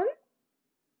than one?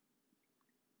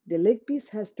 The lake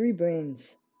beast has 3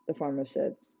 brains, the farmer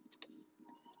said.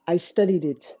 I studied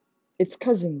it, its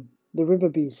cousin, the river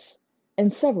beast,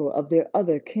 and several of their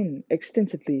other kin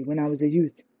extensively when I was a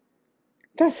youth.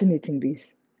 Fascinating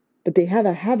beasts, but they have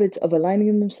a habit of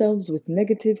aligning themselves with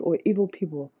negative or evil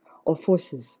people or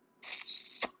forces.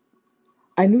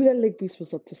 I knew that lake beast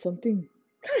was up to something.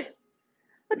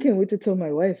 I can't wait to tell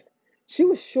my wife. She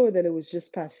was sure that it was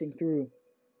just passing through.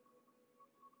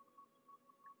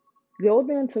 The old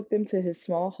man took them to his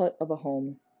small hut of a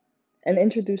home and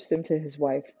introduced them to his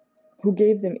wife, who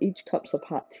gave them each cups of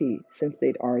hot tea since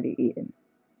they'd already eaten.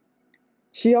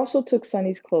 She also took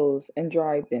Sunny's clothes and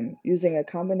dried them using a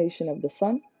combination of the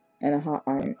sun and a hot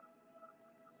iron.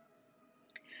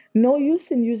 No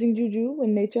use in using juju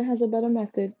when nature has a better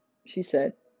method, she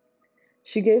said.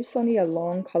 She gave Sunny a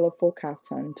long, colorful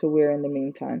kaftan to wear in the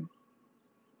meantime.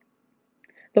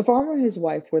 The farmer and his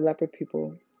wife were leopard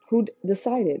people who'd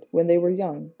decided when they were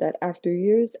young that after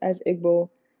years as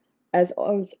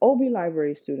Obi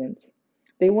Library students,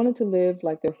 they wanted to live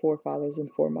like their forefathers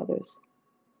and foremothers.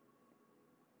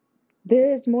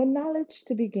 There is more knowledge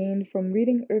to be gained from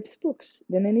reading Earth's books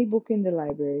than any book in the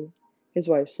library, his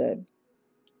wife said.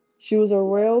 She was a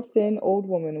royal, thin old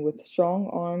woman with strong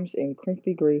arms and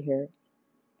crinkly gray hair.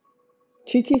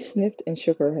 Chi-Chi sniffed and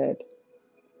shook her head.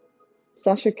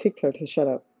 Sasha kicked her to shut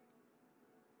up.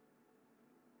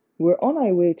 We're on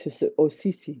our way to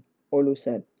Osisi, Olu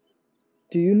said.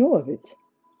 Do you know of it?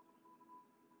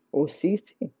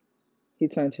 Osisi? He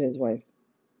turned to his wife.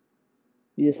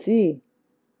 You see,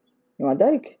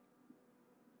 Madike,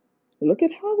 look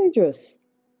at how they dress.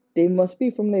 They must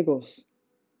be from Lagos.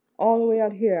 All the way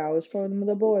out here, I was from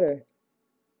the border.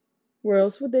 Where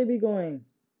else would they be going?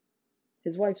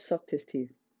 His wife sucked his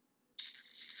teeth.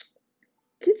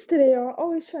 Kids today are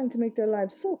always trying to make their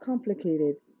lives so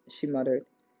complicated, she muttered,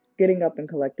 getting up and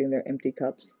collecting their empty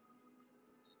cups.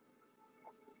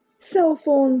 Cell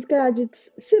phones,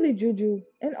 gadgets, silly juju,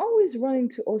 and always running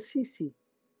to Osisi.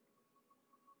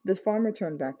 The farmer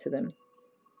turned back to them.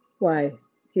 Why?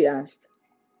 He asked.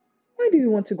 Why do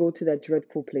you want to go to that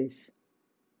dreadful place?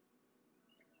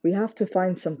 We have to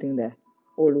find something there,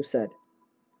 Olu said.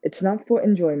 It's not for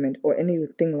enjoyment or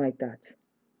anything like that.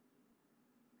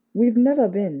 We've never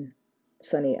been,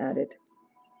 Sunny added.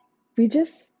 We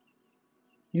just...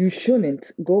 You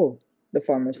shouldn't go, the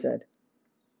farmer said.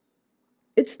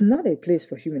 It's not a place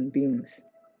for human beings.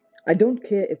 I don't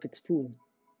care if it's full.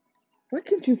 Why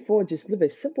can't you four just live a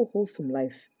simple, wholesome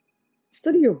life?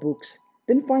 Study your books,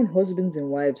 then find husbands and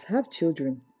wives, have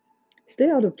children. Stay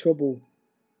out of trouble.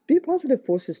 Be positive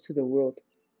forces to the world.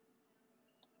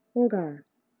 Olga,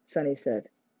 Sunny said,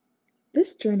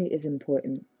 this journey is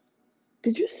important.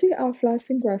 Did you see our flask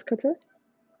and grass cutter?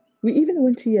 We even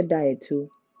went to your diet too.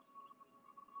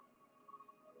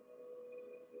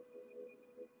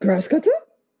 Grass cutter?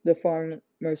 The farmer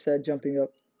said, jumping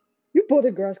up. You bought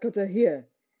a grass cutter here.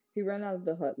 He ran out of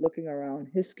the hut, looking around,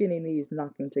 his skinny knees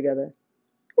knocking together.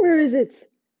 Where is it?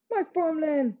 My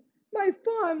farmland! My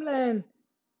farmland!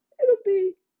 It'll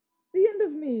be the end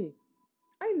of me.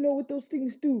 I know what those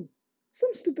things do.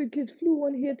 Some stupid kids flew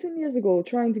one here 10 years ago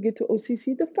trying to get to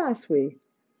OCC the fast way.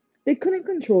 They couldn't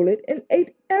control it and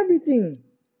ate everything.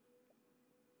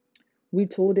 We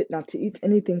told it not to eat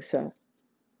anything, sir.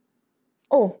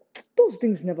 Oh, those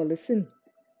things never listen,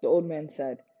 the old man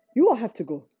said. You all have to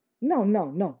go. Now,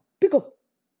 now, now. Pick up.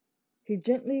 He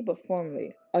gently but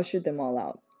firmly ushered them all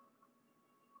out.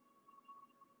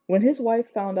 When his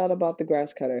wife found out about the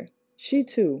grass cutter, she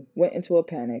too went into a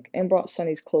panic and brought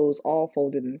Sonny's clothes all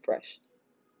folded and fresh.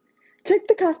 Take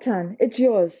the kaftan, it's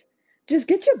yours. Just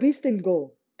get your beast and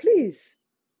go, please.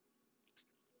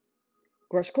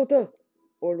 Grashkota,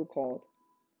 Orlu called.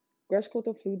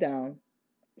 Grashkota flew down,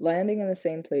 landing in the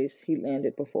same place he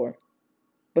landed before,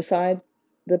 beside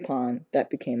the pond that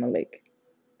became a lake.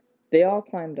 They all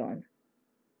climbed on.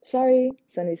 Sorry,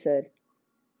 Sunny said,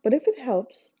 but if it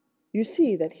helps, you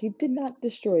see that he did not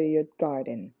destroy your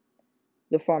garden.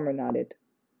 The farmer nodded.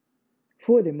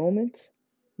 For the moment,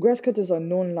 grasscutters are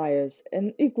known liars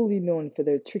and equally known for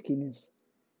their trickiness.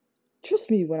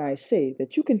 Trust me when I say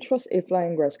that you can trust a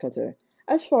flying grasscutter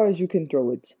as far as you can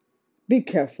throw it. Be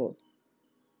careful.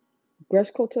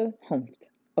 Grasscutter humphed,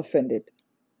 offended.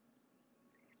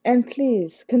 And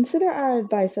please consider our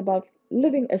advice about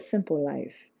living a simple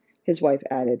life, his wife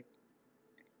added.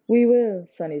 We will,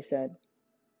 Sunny said.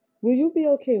 Will you be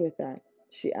okay with that?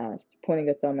 She asked, pointing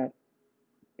a thumb at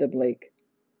the Blake.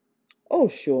 Oh,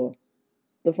 sure,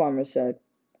 the farmer said.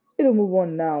 It'll move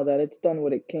on now that it's done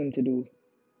what it came to do.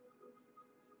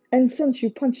 And since you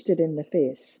punched it in the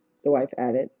face, the wife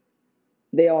added.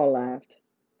 They all laughed.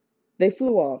 They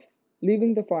flew off,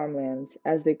 leaving the farmlands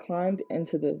as they climbed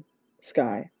into the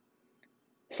sky.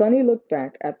 Sunny looked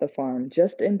back at the farm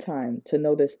just in time to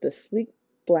notice the sleek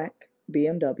black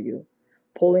BMW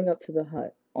pulling up to the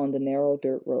hut on the narrow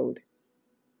dirt road.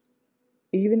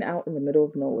 Even out in the middle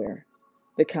of nowhere,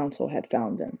 the council had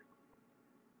found them.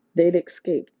 They'd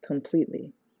escaped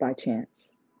completely by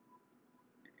chance.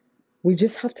 We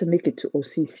just have to make it to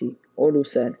Osisi, Olu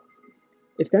said.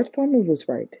 If that farmer was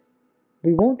right,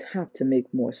 we won't have to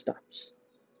make more stops.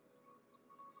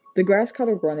 The grass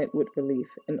cutter grunted with relief,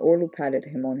 and Orlu patted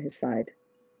him on his side.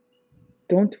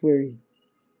 Don't worry,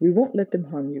 we won't let them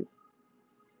harm you.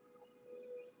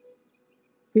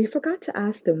 We forgot to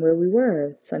ask them where we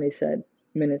were, Sunny said,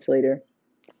 minutes later.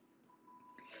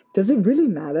 Does it really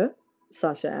matter?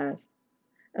 Sasha asked.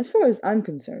 As far as I'm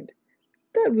concerned,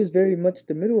 that was very much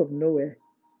the middle of nowhere.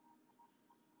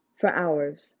 For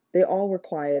hours, they all were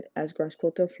quiet as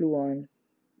Grashkota flew on.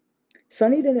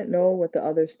 Sunny didn't know what the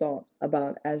others thought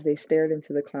about as they stared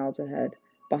into the clouds ahead,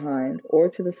 behind, or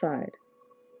to the side.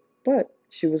 But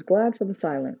she was glad for the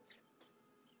silence.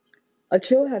 A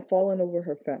chill had fallen over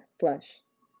her flesh,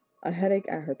 a headache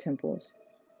at her temples,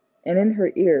 and in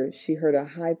her ears she heard a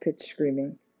high-pitched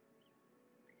screaming.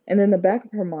 And in the back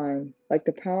of her mind, like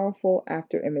the powerful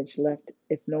after-image left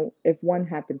if one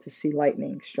happened to see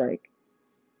lightning strike,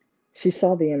 she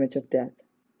saw the image of death.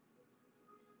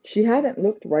 She hadn't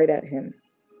looked right at him,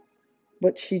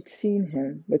 but she'd seen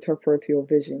him with her peripheral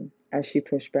vision as she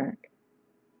pushed back.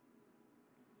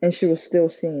 And she was still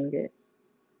seeing it,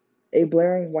 a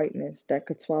blaring whiteness that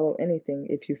could swallow anything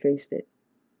if you faced it.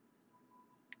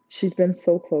 She'd been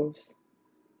so close.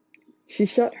 She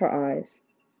shut her eyes,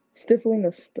 stifling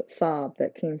a sob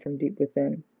that came from deep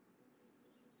within.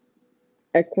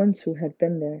 Ekwensu had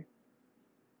been there.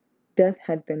 Death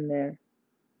had been there.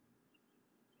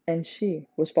 And she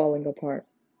was falling apart.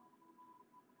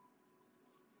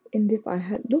 And if I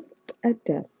had looked at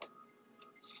death,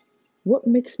 what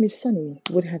makes me sunny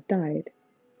would have died,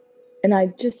 and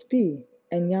I'd just be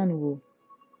Enyanwu,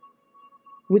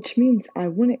 which means I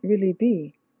wouldn't really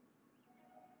be.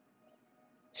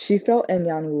 She felt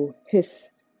Enyanwu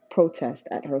hiss protest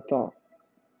at her thought,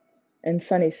 and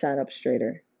Sunny sat up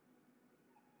straighter.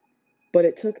 But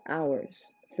it took hours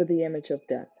for the image of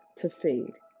death to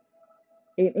fade.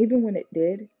 And even when it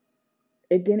did,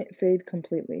 it didn't fade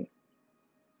completely.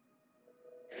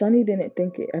 Sunny didn't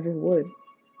think it ever would.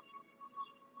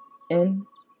 In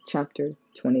chapter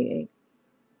 28.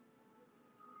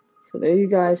 So there you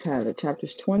guys have it,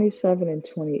 chapters 27 and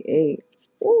 28.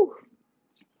 Woo!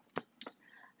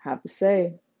 Have to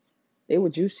say, they were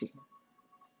juicy.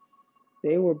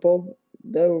 They were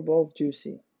both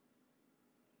juicy.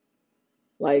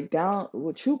 Like down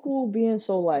with Chuku being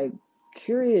so like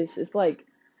curious, it's like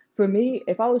for me,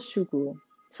 if I was Chuku,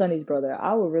 Sunny's brother,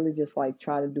 I would really just like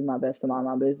try to do my best to mind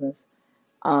my business.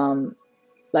 Um,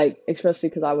 like especially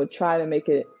because I would try to make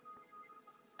it.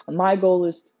 My goal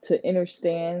is to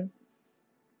understand,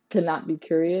 to not be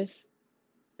curious,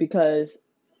 because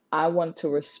I want to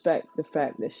respect the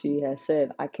fact that she has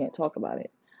said, I can't talk about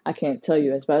it. I can't tell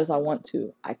you as bad as I want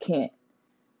to. I can't.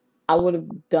 I would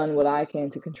have done what I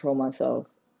can to control myself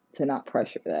to not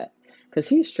pressure that. Because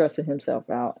he's stressing himself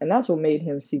out. And that's what made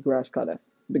him see the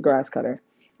grass cutter,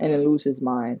 and then lose his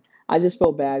mind. I just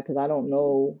feel bad because I don't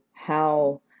know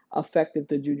how effective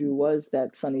the juju was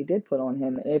that Sunny did put on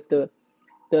him. And if the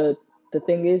the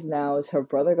thing is now, is her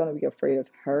brother gonna be afraid of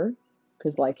her?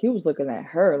 Because like he was looking at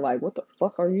her like, what the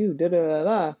fuck are you? Da da da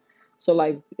da. So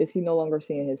like, is he no longer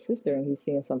seeing his sister and he's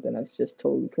seeing something that's just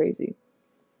totally crazy?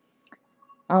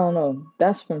 I don't know.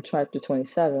 That's from chapter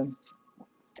 27,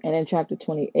 and in chapter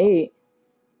 28,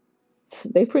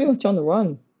 they pretty much on the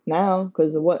run now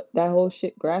because of what that whole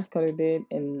shit Grasscutter did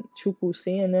and Chuku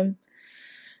seeing them.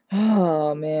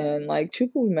 Oh man, like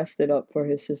Chuku messed it up for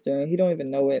his sister and he don't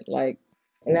even know it. Like,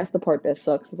 and that's the part that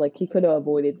sucks. Is like he could have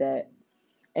avoided that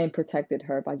and protected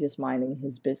her by just minding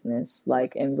his business,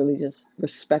 like, and really just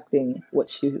respecting what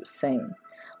she was saying.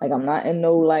 Like, I'm not in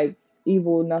no like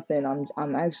evil nothing.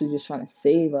 I'm actually just trying to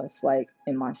save us, like,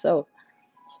 and myself.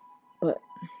 But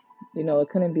it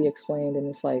couldn't be explained, and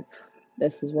it's like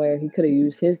this is where he could have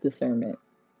used his discernment.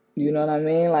 You know what I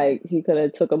mean? Like he could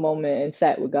have took a moment and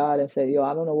sat with God and said, "Yo,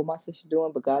 I don't know what my sister's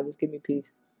doing, but God, just give me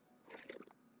peace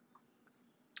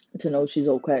to know she's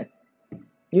okay."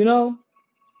 You know.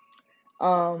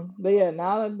 But yeah,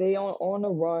 now that they on the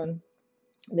run,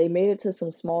 they made it to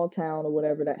some small town or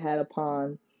whatever that had a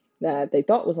pond that they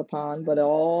thought was a pond, but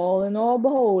all in all,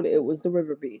 behold, it was the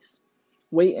river beast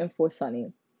waiting for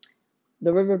Sunny.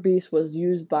 The river beast was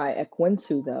used by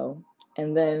Ekwensu though,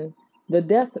 and then the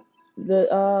death,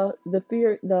 the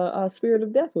spirit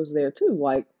of death was there too.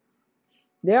 Like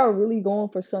they are really going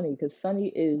for Sunny because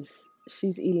Sunny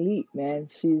she's elite, man.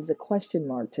 She's a question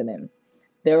mark to them.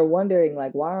 They're wondering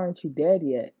like, why aren't you dead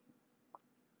yet?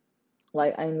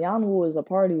 Like, and Yanwu is a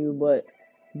part of you, but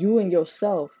you and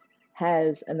yourself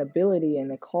has an ability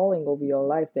and a calling over your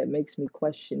life that makes me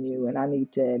question you, and I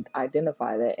need to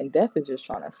identify that. And Death is just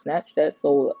trying to snatch that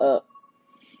soul up.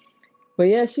 But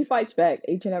yeah, she fights back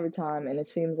each and every time, and it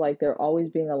seems like they're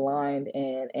always being aligned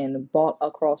and brought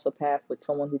across a path with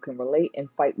someone who can relate and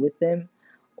fight with them,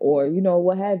 or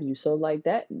what have you. So like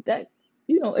that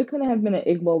it couldn't have been an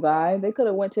Igbo guy. They could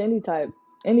have went to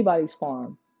anybody's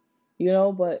farm,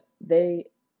 but they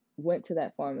went to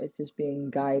that farm. It's just being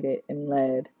guided and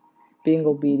led, being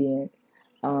obedient.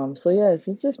 So yes,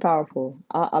 it's just powerful.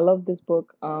 I love this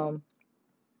book.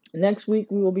 Next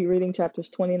week we will be reading chapters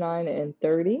 29 and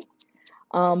 30.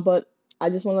 But I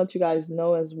just want to let you guys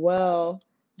know as well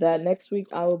that next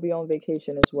week I will be on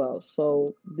vacation as well.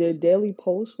 So the daily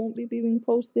post won't be being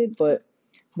posted, but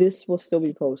this will still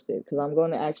be posted because I'm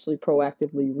going to actually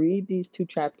proactively read these two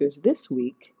chapters this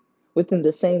week within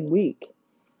the same week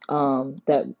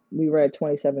that we read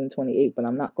 27 and 28, but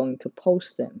I'm not going to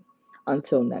post them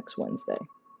until next Wednesday.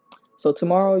 So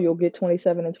tomorrow you'll get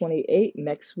 27 and 28.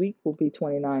 Next week will be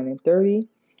 29 and 30.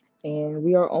 And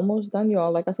we are almost done,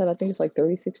 y'all. Like I said, I think it's like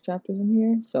 36 chapters in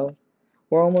here. So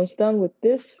we're almost done with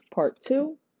this part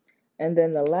 2. And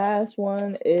then the last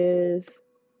one is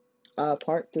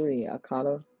part 3,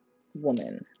 Akata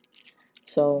Woman.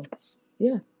 So,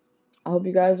 yeah. I hope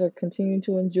you guys are continuing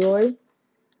to enjoy,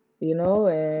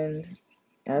 and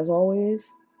as always,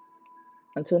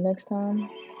 until next time,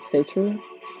 stay true,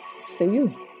 stay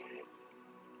you.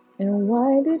 And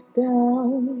wind it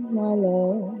down, my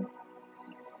love,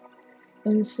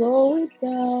 and slow it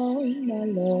down, my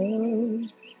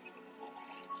love.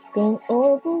 Don't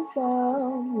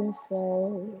overwhelm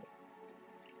yourself,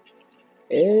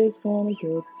 it's gonna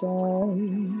get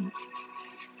done.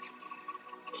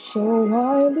 So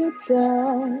wind it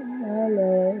down, my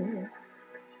love,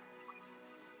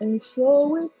 and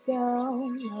slow it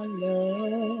down, my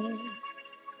love.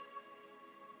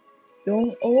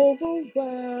 Don't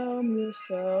overwhelm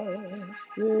yourself,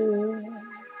 yeah.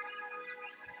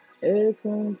 It's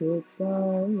gonna get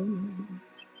done.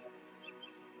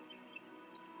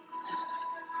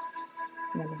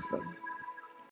 Namaste.